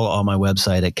 that's all on my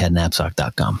website at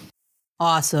kennapzok.com.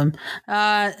 Awesome.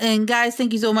 And guys,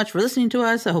 thank you so much for listening to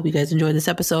us. I hope you guys enjoyed this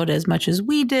episode as much as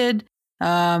we did.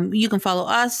 You can follow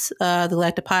us, the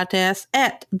Galactic Podcast,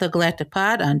 at the Galactic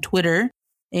Pod on Twitter.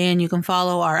 And you can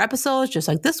follow our episodes, just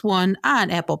like this one, on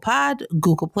Apple Pod,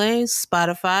 Google Play,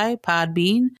 Spotify,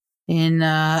 Podbean. And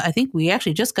I think we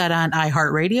actually just got on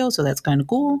iHeartRadio, so that's kind of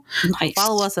cool. Nice.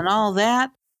 Follow us on all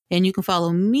that. And you can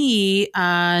follow me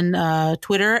on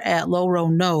Twitter at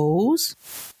Lowro Knows.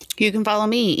 You can follow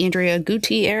me, Andrea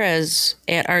Gutierrez,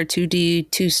 at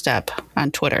R2D2Step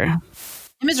on Twitter.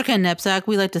 And Mr. Ken Napzok,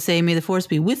 we like to say, may the force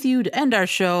be with you to end our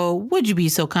show. Would you be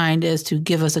so kind as to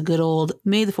give us a good old,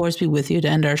 may the force be with you to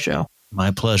end our show?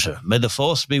 My pleasure. May the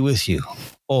force be with you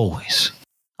always.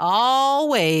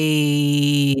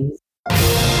 Always.